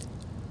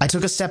I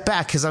took a step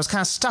back because I was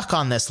kind of stuck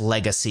on this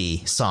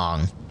legacy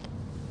song.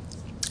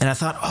 And I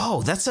thought,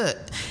 oh, that's a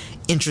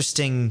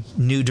interesting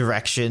new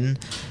direction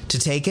to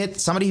take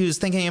it. Somebody who's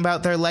thinking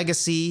about their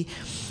legacy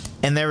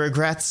and their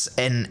regrets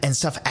and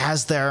stuff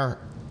as they're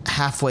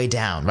halfway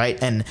down,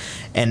 right? And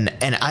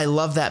I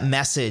love that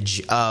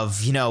message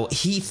of,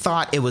 he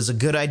thought it was a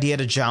good idea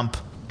to jump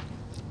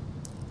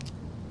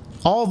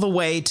all the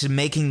way to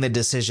making the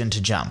decision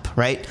to jump,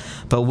 right?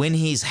 But when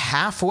he's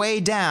halfway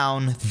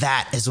down,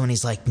 that is when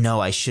he's like, no,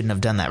 I shouldn't have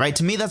done that, right?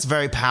 To me, that's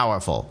very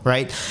powerful,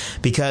 right?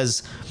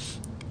 Because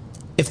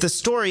if the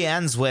story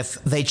ends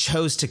with they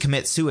chose to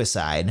commit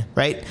suicide,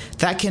 right?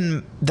 That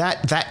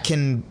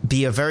can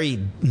be a very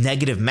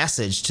negative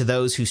message to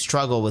those who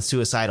struggle with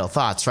suicidal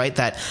thoughts, right?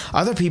 That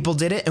other people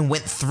did it and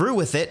went through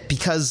with it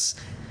because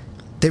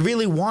they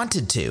really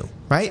wanted to,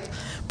 right?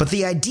 But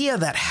the idea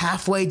that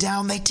halfway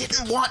down they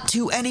didn't want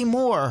to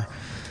anymore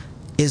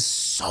is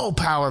so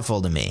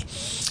powerful to me.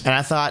 And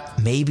I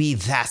thought maybe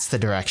that's the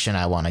direction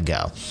I want to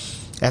go.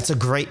 That's a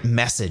great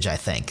message, I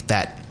think,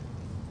 that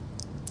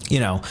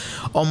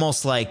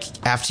almost like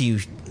after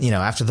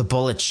after the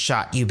bullet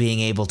shot you being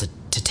able to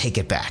take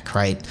it back,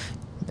 right?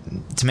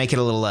 To make it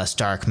a little less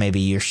dark, maybe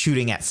you're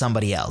shooting at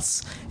somebody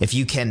else. If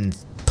you can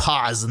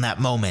pause in that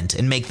moment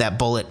and make that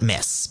bullet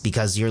miss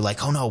because you're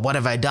like, oh no, what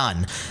have I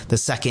done? The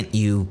second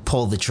you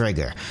pull the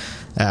trigger,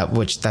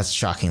 which that's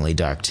shockingly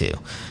dark too.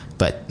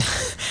 But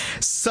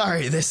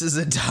sorry, this is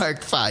a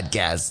dark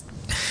podcast,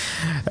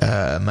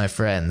 my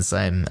friends.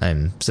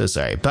 I'm so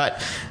sorry,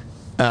 but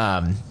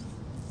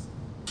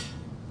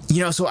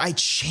so I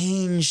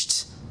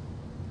changed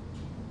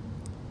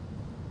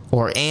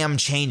or am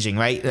changing,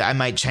 right? I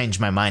might change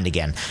my mind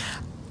again.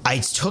 I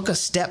took a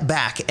step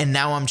back and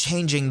now I'm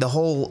changing the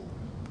whole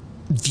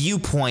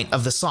viewpoint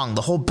of the song,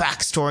 the whole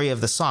backstory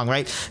of the song,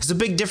 right? There's a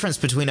big difference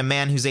between a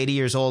man who's 80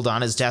 years old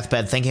on his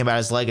deathbed thinking about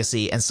his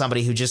legacy and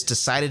somebody who just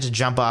decided to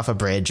jump off a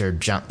bridge or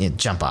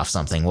jump off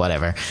something,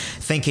 whatever,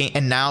 thinking,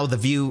 and now the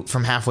view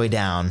from halfway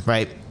down,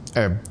 right?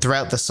 Or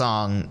throughout the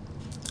song,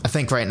 I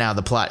think right now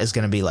the plot is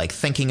going to be like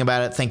thinking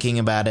about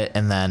it,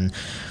 and then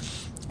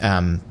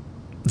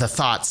the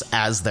thoughts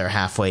as they're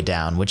halfway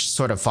down, which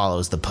sort of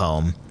follows the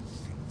poem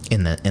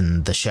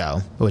in the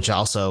show, which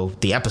also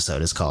the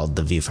episode is called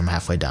The View from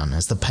Halfway Down.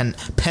 It's the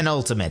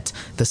penultimate,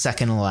 the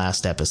second to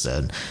last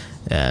episode.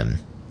 I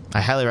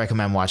highly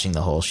recommend watching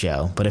the whole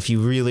show, but if you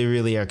really,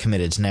 really are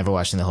committed to never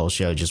watching the whole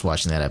show, just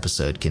watching that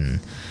episode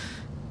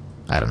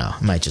I don't know,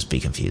 it might just be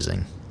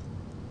confusing.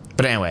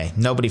 But anyway,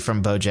 nobody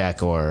from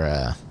BoJack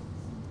or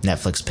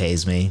Netflix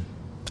pays me.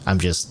 I'm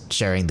just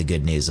sharing the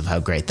good news of how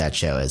great that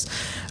show is.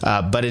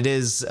 But it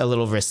is a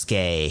little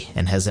risque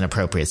and has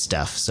inappropriate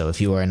stuff. So if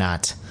you are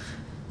not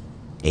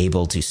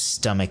able to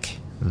stomach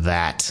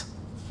that,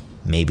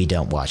 maybe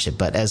don't watch it.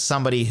 But as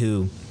somebody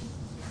who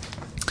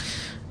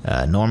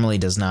normally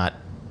does not,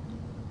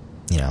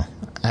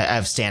 I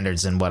have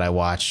standards in what I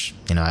watch.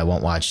 I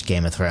won't watch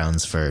Game of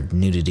Thrones for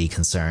nudity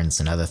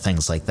concerns and other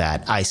things like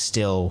that. I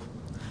still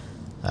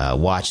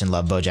watch and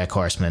love BoJack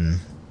Horseman,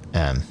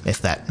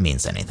 if that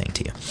means anything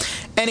to you.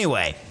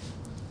 Anyway,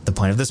 the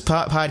point of this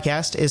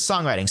podcast is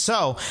songwriting.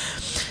 So,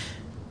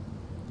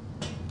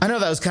 I know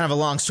that was kind of a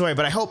long story,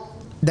 but I hope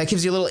that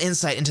gives you a little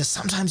insight into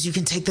sometimes you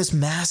can take this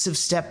massive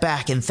step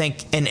back and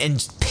think and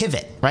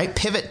pivot, right?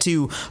 Pivot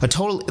to a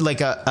total,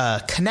 like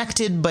a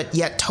connected but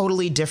yet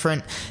totally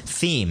different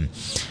theme.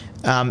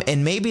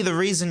 And maybe the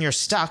reason you're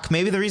stuck,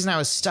 maybe the reason I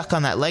was stuck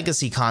on that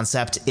legacy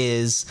concept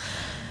is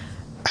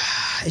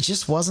it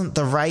just wasn't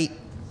the right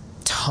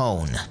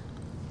tone.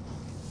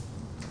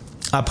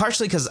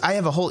 Partially because I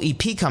have a whole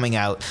EP coming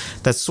out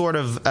that's sort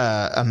of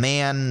a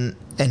man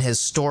and his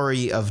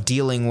story of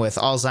dealing with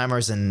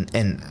Alzheimer's, and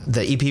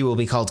the EP will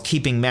be called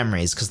Keeping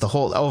Memories, because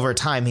over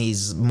time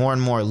he's more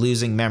and more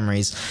losing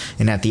memories,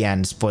 and at the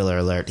end, spoiler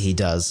alert, he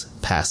does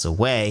pass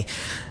away.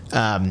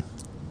 So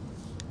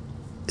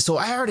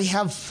I already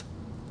have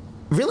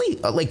really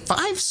like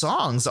 5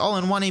 songs all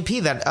in one EP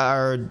that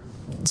are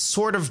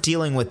sort of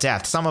dealing with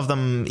death. Some of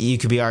them, you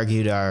could be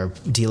argued, are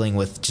dealing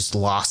with just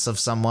loss of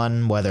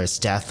someone, whether it's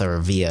death or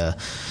via,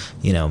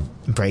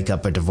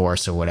 breakup or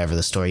divorce or whatever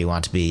the story you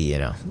want to be.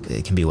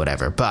 It can be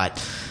whatever.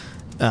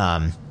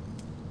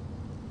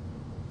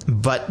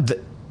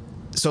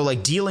 So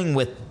like dealing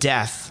with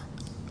death,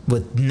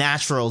 with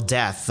natural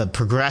death, the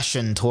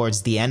progression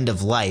towards the end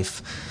of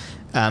life,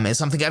 is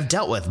something I've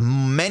dealt with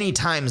many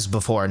times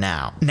before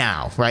now,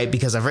 right?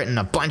 Because I've written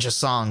a bunch of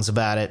songs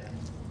about it.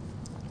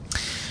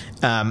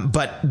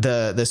 But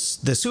the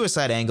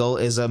suicide angle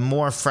is a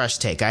more fresh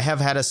take. I have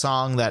had a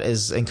song that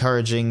is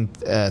encouraging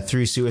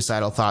through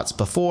suicidal thoughts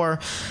before,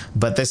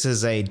 but this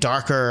is a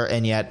darker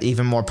and yet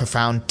even more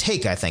profound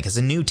take, I think. It's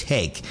a new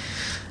take.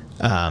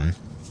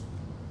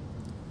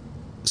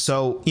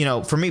 So,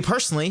 for me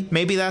personally,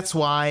 maybe that's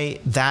why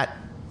that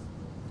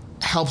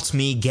helped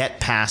me get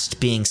past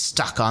being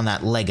stuck on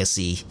that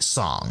legacy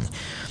song,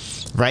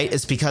 right?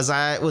 It's because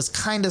I was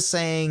kind of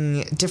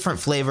saying different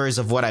flavors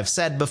of what I've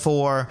said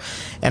before,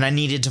 and I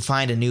needed to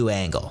find a new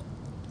angle.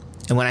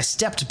 And when I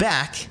stepped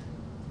back,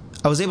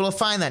 I was able to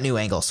find that new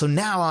angle. So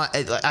now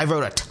I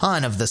wrote a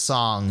ton of the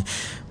song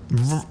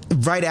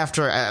right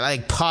after I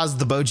paused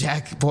the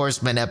BoJack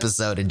Horseman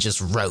episode and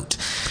just wrote,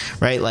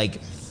 right?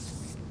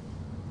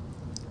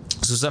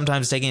 So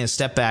sometimes taking a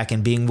step back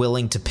and being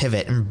willing to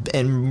pivot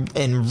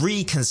and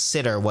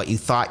reconsider what you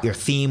thought your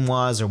theme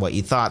was or what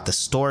you thought the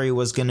story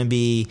was going to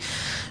be,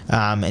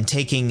 and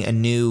taking a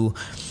new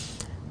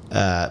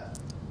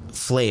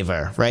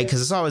flavor, right?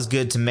 Because it's always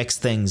good to mix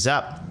things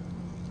up,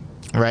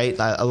 right?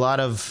 A lot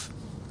of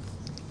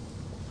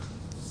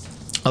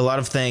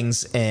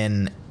things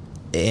in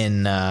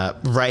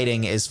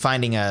writing is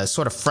finding a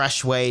sort of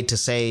fresh way to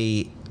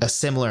say a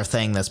similar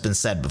thing that's been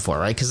said before,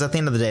 right? Because at the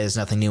end of the day, there's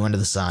nothing new under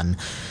the sun.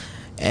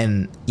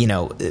 And,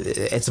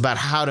 it's about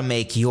how to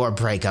make your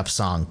breakup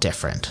song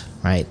different,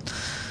 right?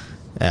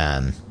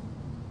 Or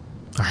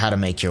how to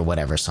make your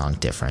whatever song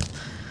different.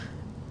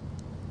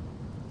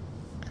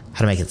 How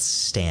to make it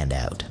stand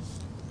out.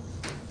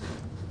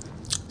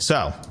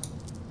 So,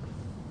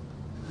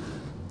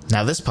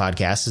 now this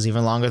podcast is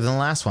even longer than the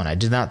last one. I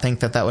did not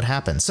think that would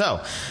happen.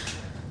 So,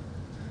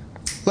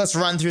 let's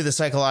run through the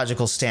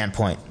psychological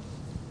standpoint,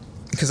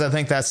 because I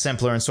think that's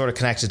simpler and sort of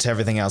connected to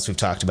everything else we've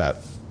talked about.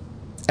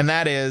 And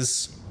that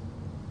is,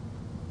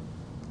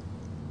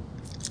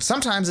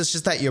 sometimes it's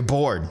just that you're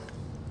bored.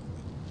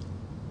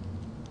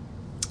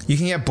 You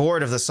can get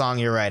bored of the song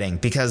you're writing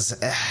because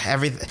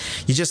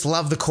you just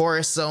love the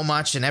chorus so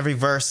much and every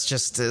verse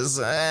just is...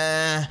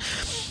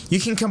 You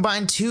can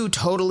combine two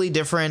totally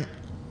different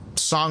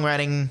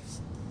songwriting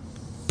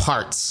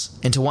parts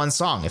into one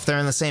song if they're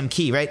in the same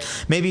key, right?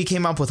 Maybe you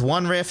came up with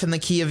one riff in the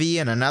key of E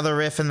and another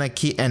riff in the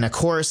key and a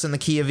chorus in the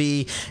key of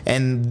E,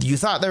 and you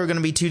thought they were going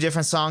to be two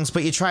different songs,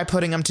 but you try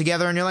putting them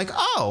together and you're like,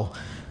 oh,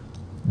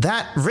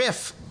 that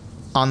riff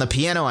on the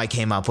piano I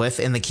came up with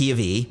in the key of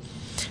E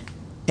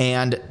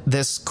and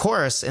this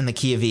chorus in the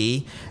key of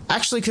E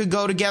actually could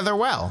go together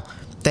well.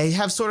 They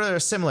have sort of a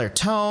similar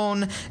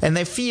tone and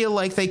they feel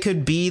like they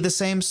could be the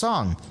same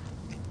song.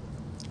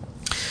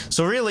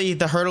 So really,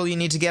 the hurdle you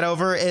need to get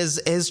over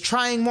is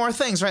trying more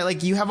things, right?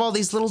 Like, you have all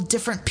these little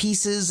different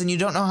pieces and you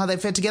don't know how they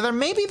fit together.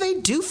 Maybe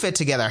they do fit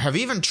together. Have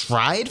you even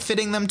tried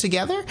fitting them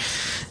together?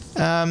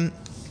 So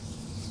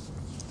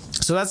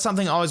that's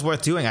something always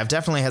worth doing. I've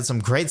definitely had some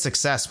great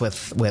success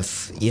with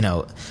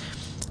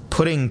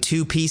putting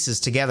two pieces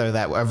together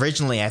that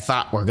originally I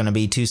thought were going to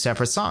be two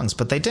separate songs,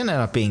 but they did end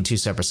up being two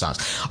separate songs.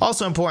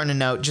 Also important to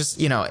note, just,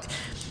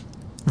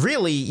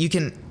 really, you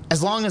can,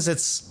 as long as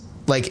it's,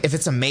 like, if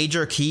it's a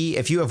major key,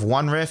 if you have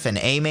one riff in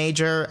A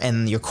major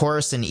and your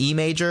chorus in E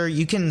major,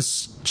 you can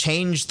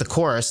change the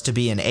chorus to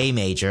be in A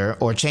major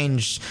or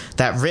change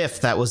that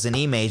riff that was in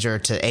E major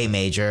to A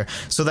major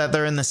so that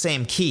they're in the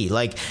same key.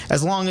 Like,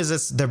 as long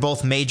as they're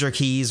both major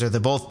keys or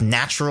they're both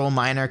natural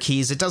minor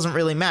keys, it doesn't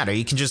really matter.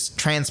 You can just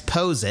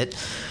transpose it.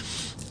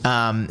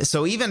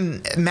 So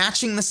even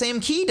matching the same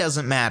key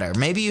doesn't matter.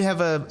 Maybe you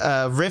have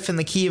a riff in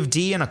the key of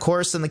D and a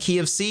chorus in the key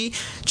of C.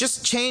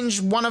 Just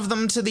change one of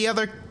them to the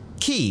other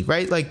key,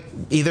 right? Like,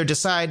 either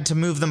decide to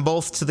move them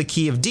both to the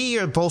key of D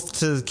or both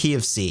to the key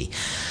of C.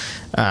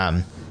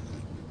 Another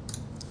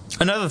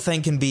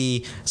thing can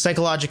be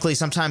psychologically,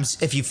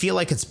 sometimes if you feel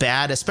like it's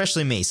bad,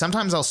 especially me,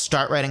 sometimes I'll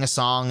start writing a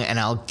song and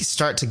I'll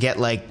start to get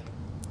like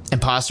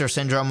imposter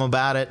syndrome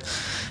about it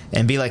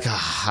and be like,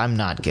 I'm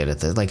not good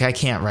at this. Like, I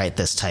can't write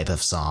this type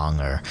of song,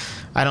 or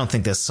I don't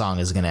think this song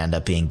is going to end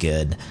up being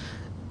good.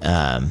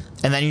 And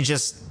then you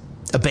just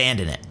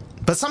abandon it.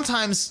 But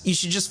sometimes you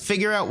should just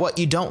figure out what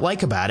you don't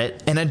like about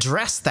it and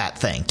address that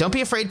thing. Don't be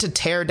afraid to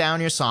tear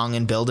down your song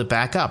and build it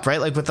back up, right?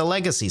 Like with the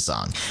Legacy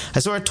song. I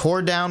sort of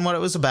tore down what it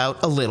was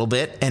about a little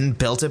bit and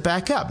built it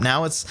back up.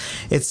 Now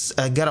it's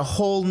got a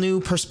whole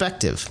new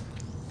perspective.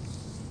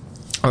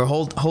 Or a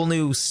whole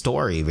new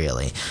story,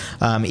 really.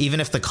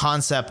 Even if the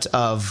concept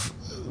of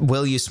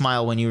 "Will you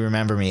smile when you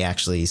remember me"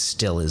 actually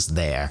still is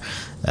there.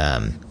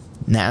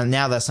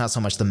 Now that's not so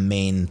much the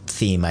main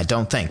theme, I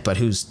don't think. But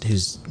who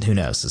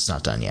knows? It's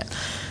not done yet.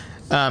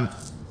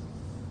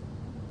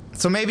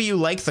 So maybe you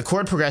like the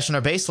chord progression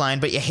or bass line,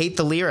 but you hate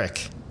the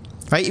lyric,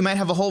 right? You might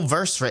have a whole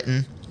verse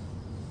written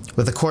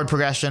with a chord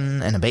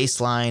progression and a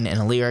bass line and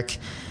a lyric,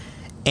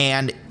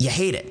 and you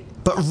hate it.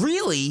 But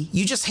really,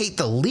 you just hate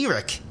the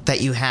lyric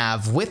that you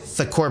have with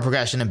the chord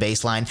progression and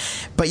bass line,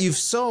 but you've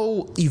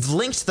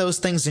linked those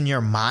things in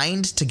your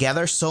mind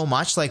together so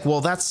much, like,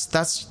 well, that's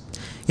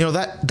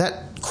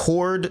that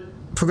chord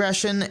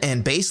progression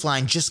and bass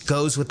line just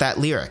goes with that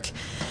lyric.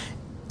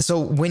 So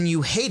when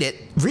you hate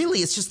it, really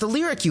it's just the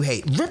lyric you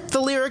hate. Rip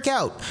the lyric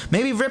out.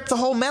 Maybe rip the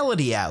whole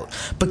melody out,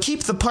 but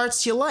keep the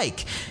parts you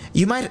like.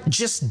 You might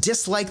just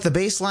dislike the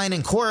bass line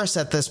and chorus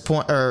at this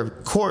point, or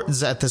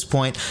chords at this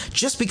point,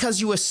 just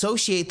because you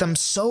associate them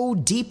so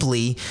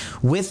deeply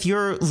with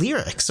your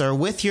lyrics or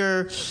with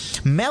your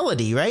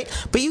melody, right?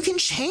 But you can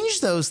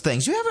change those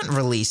things. You haven't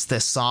released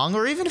this song,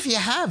 or even if you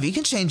have, you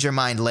can change your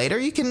mind later.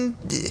 You can,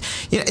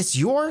 it's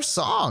your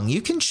song.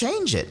 You can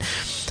change it.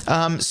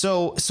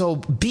 So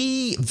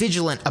be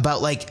vigilant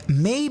about, like,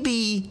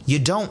 maybe you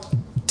don't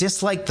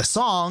dislike the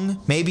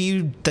song,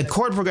 maybe the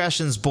chord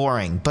progression's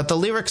boring, but the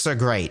lyrics are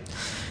great.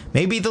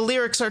 Maybe the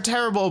lyrics are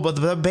terrible, but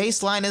the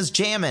bass line is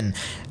jamming.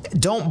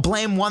 Don't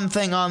blame one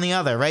thing on the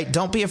other, right?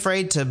 Don't be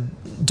afraid to,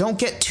 don't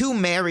get too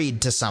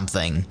married to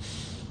something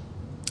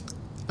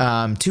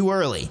too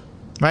early,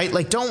 right?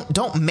 Like,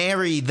 don't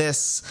marry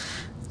this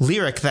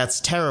lyric that's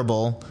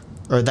terrible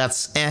or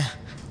that's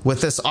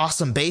with this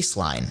awesome bass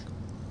line,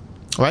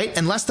 right?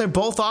 Unless they're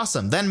both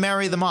awesome, then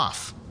marry them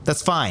off.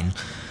 That's fine.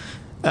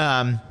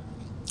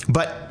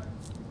 But,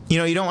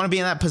 you don't want to be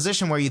in that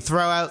position where you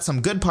throw out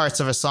some good parts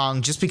of a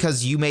song just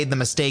because you made the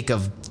mistake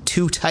of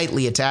too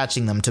tightly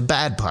attaching them to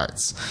bad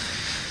parts,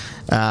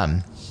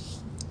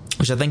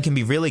 which I think can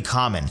be really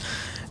common.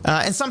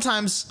 And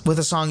sometimes with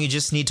a song, you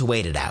just need to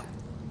wait it out.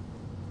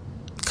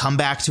 Come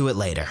back to it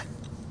later.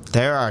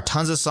 There are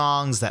tons of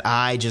songs that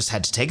I just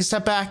had to take a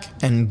step back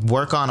and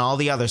work on all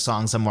the other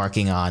songs I'm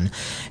working on.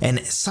 And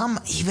some,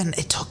 even,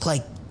 it took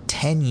like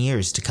 10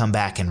 years to come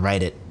back and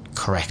write it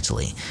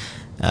correctly.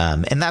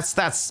 And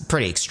that's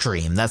pretty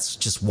extreme. That's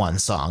just one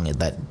song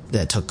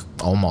that took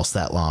almost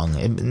that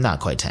long. Not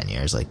quite 10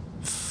 years, like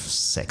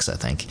 6, I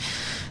think.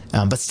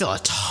 But still a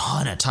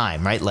ton of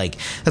time, right? Like,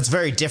 that's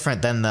very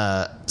different than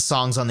the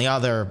songs on the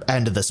other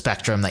end of the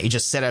spectrum that you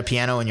just sit at a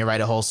piano and you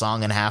write a whole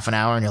song in half an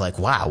hour and you're like,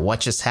 wow, what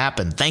just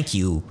happened? Thank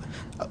you,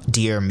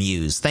 dear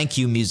muse. Thank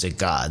you, music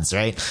gods,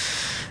 right?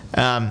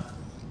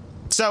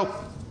 So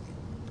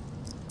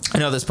I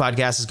know this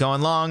podcast is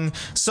going long,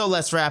 so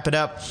let's wrap it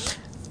up.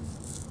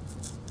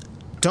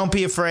 Don't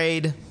be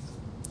afraid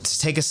to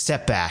take a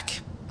step back.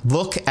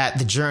 Look at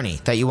the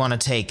journey that you want to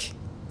take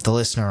the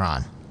listener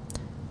on.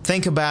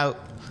 Think about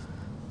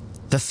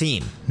the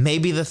theme.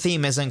 Maybe the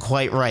theme isn't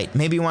quite right.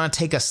 Maybe you want to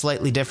take a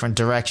slightly different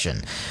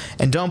direction.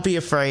 And don't be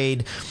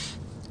afraid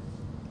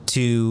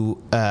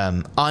to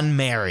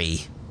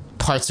unmarry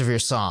parts of your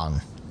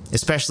song,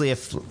 especially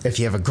if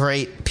you have a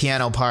great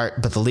piano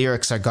part but the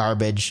lyrics are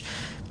garbage.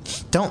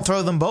 Don't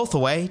throw them both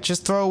away.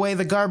 Just throw away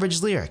the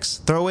garbage lyrics.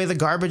 Throw away the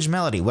garbage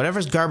melody.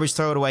 Whatever's garbage,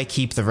 throw it away.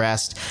 Keep the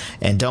rest.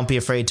 And don't be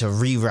afraid to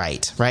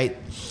rewrite, right?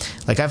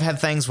 Like, I've had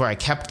things where I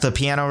kept the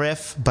piano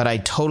riff, but I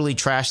totally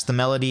trashed the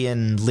melody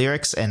and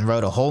lyrics and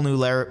wrote a whole new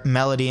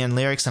melody and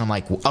lyrics. And I'm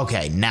like,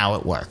 okay, now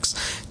it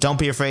works. Don't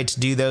be afraid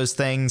to do those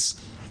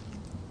things.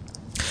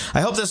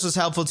 I hope this was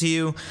helpful to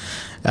you.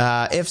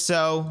 If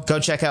so, go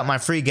check out my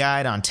free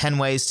guide on 10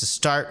 ways to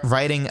start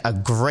writing a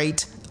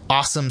great,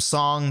 awesome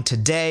song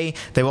today.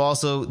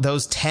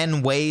 Those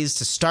 10 ways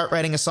to start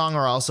writing a song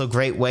are also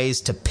great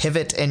ways to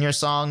pivot in your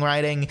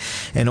songwriting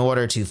in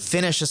order to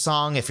finish a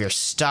song if you're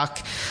stuck.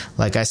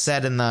 Like I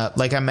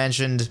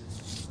mentioned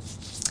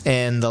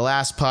in the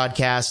last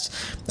podcast,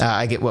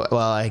 I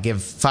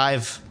give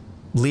 5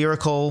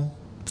 lyrical,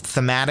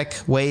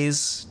 thematic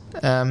ways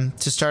to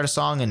start a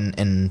song,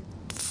 and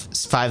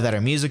 5 that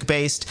are music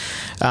based.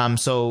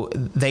 So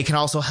they can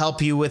also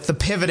help you with the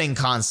pivoting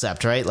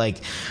concept, right? Like,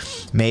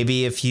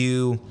 maybe if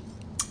you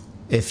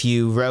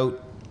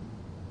wrote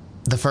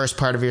the first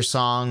part of your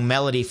song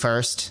melody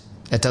first,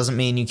 it doesn't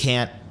mean you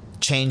can't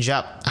change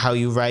up how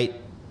you write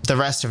the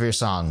rest of your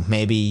song.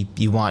 Maybe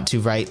you want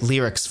to write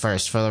lyrics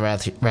first for the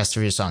rest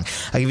of your song.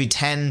 I'll give you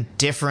 10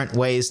 different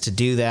ways to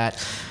do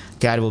that.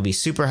 Guide will be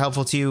super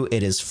helpful to you.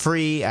 It is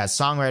free at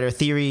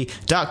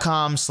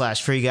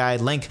songwritertheory.com/free guide.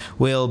 Link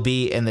will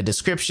be in the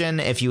description.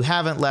 If you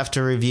haven't left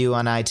a review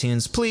on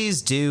iTunes,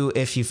 please do.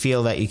 If you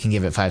feel that you can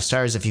give it 5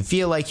 stars. If you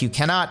feel like you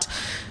cannot,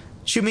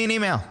 shoot me an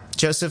email.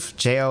 Joseph,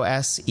 Joseph,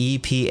 at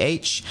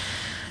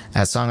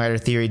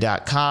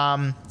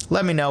songwritertheory.com.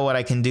 Let me know what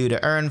I can do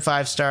to earn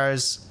 5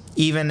 stars.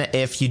 Even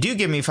if you do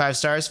give me 5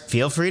 stars,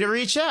 feel free to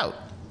reach out.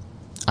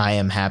 I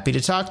am happy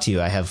to talk to you.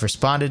 I have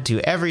responded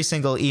to every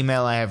single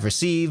email I have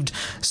received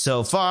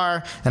so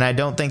far, and I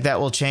don't think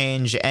that will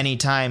change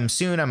anytime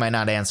soon. I might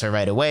not answer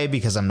right away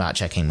because I'm not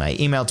checking my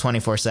email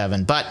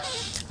 24/7, but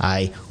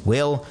I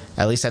will,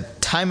 at least at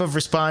time of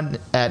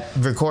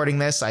recording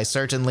this, I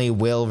certainly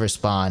will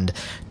respond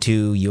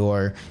to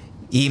your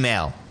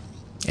email.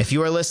 if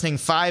you are listening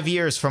 5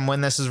 years from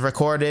when this is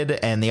recorded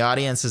and the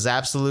audience is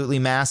absolutely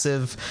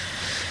massive,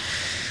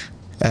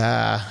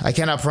 I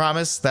cannot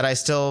promise that I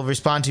still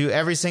respond to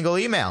every single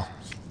email.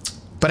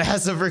 But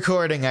as of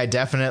recording, I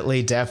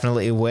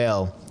definitely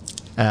will.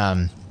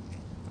 And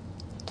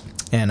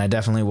I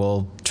definitely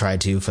will try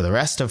to for the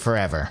rest of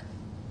forever.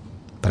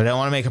 But I don't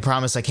want to make a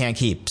promise I can't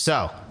keep.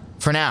 So,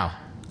 for now,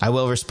 I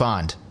will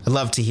respond. I'd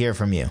love to hear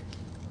from you.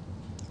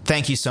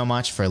 Thank you so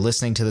much for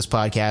listening to this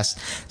podcast.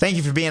 Thank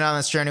you for being on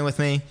this journey with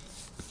me.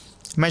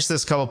 I mentioned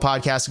this a couple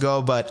podcasts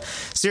ago, but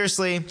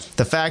seriously,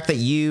 the fact that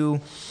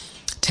you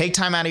take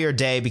time out of your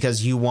day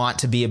because you want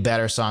to be a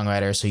better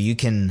songwriter so you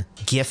can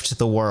gift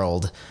the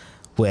world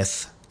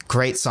with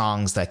great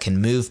songs that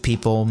can move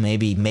people,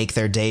 maybe make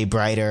their day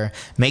brighter,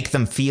 make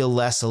them feel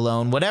less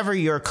alone, whatever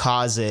your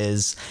cause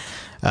is.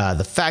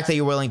 The fact that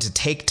you're willing to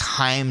take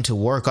time to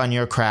work on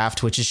your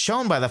craft, which is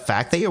shown by the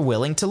fact that you're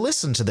willing to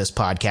listen to this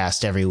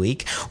podcast every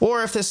week.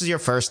 Or if this is your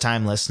first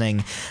time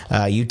listening,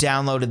 you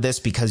downloaded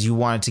this because you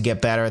wanted to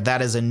get better.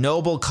 That is a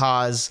noble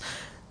cause,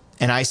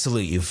 and I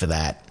salute you for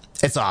that.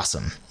 It's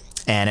awesome.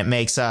 And it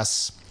makes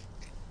us,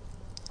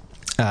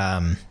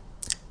 I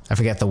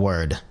forget the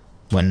word,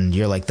 when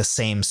you're like the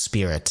same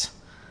spirit.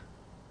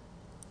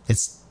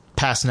 It's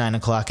past 9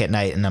 o'clock at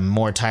night and I'm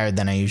more tired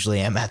than I usually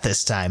am at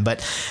this time, but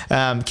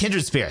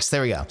kindred spirits,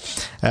 there we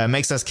go.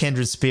 Makes us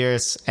kindred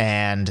spirits,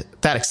 and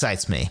that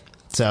excites me.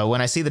 So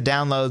when I see the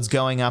downloads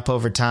going up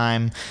over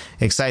time,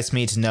 it excites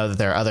me to know that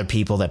there are other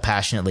people that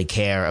passionately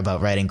care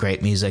about writing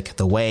great music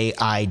the way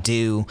I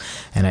do,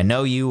 and I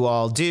know you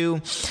all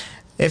do.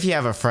 If you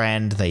have a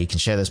friend that you can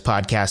share this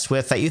podcast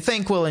with that you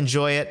think will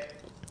enjoy it,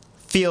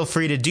 feel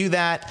free to do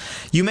that.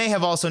 You may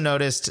have also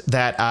noticed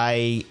that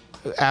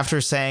after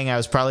saying I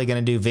was probably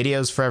going to do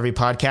videos for every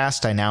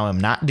podcast, I now am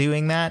not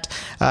doing that.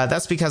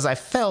 That's because I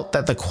felt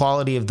that the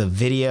quality of the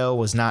video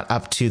was not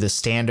up to the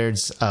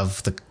standards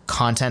of the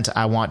content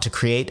I want to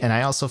create. And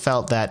I also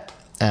felt that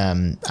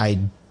I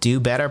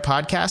do better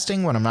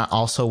podcasting when I'm not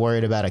also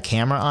worried about a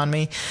camera on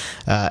me.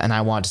 And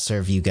I want to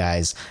serve you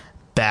guys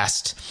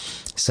best.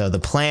 So the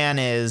plan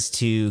is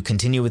to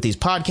continue with these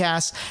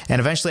podcasts. And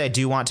eventually I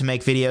do want to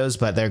make videos,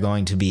 but they're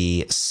going to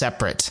be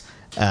separate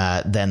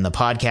than the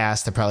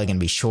podcast. They're probably going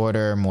to be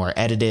shorter, more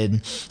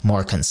edited,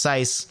 more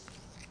concise.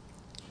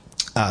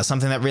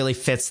 Something that really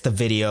fits the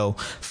video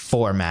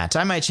format.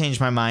 I might change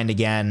my mind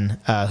again,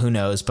 who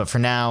knows? But for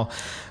now,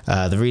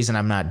 the reason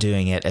I'm not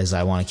doing it is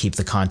I want to keep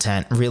the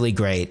content really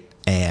great.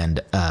 And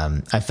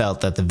I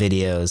felt that the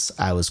videos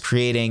I was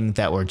creating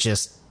that were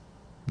just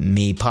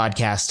me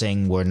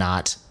podcasting were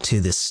not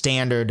to the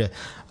standard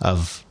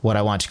of what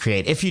I want to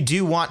create. If you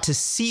do want to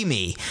see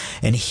me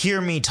and hear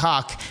me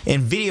talk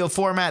in video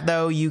format,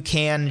 though, you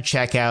can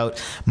check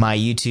out my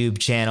YouTube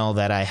channel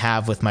that I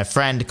have with my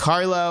friend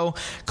Carlo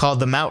called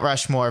The Mount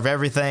Rushmore of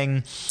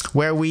Everything,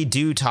 where we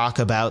do talk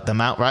about the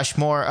Mount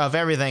Rushmore of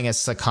everything.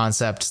 It's a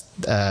concept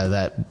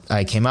that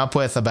I came up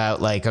with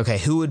about, like, okay,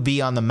 who would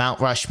be on the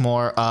Mount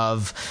Rushmore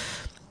of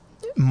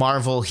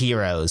Marvel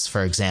heroes,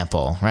 for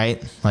example,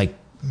 right? Like,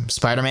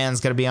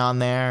 Spider-Man's going to be on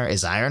there.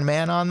 Is Iron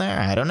Man on there?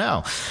 I don't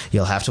know.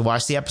 You'll have to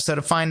watch the episode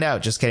to find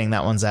out. Just kidding.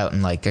 That one's out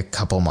in like a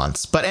couple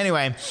months. But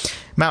anyway,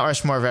 Mount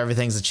Rushmore of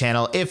Everything's a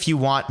channel. If you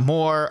want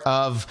more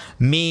of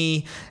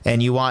me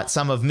and you want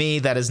some of me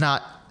that is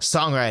not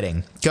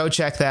songwriting, go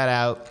check that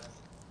out.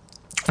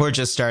 We're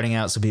just starting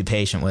out, so be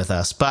patient with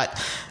us. But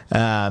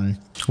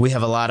we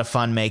have a lot of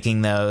fun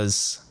making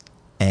those.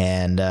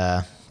 And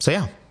so,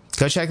 yeah.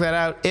 Go check that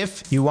out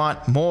if you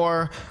want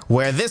more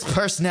where this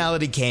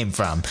personality came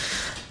from.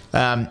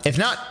 If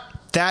not,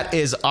 that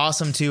is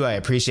awesome too. I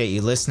appreciate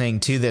you listening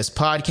to this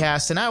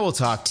podcast, and I will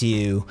talk to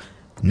you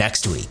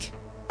next week.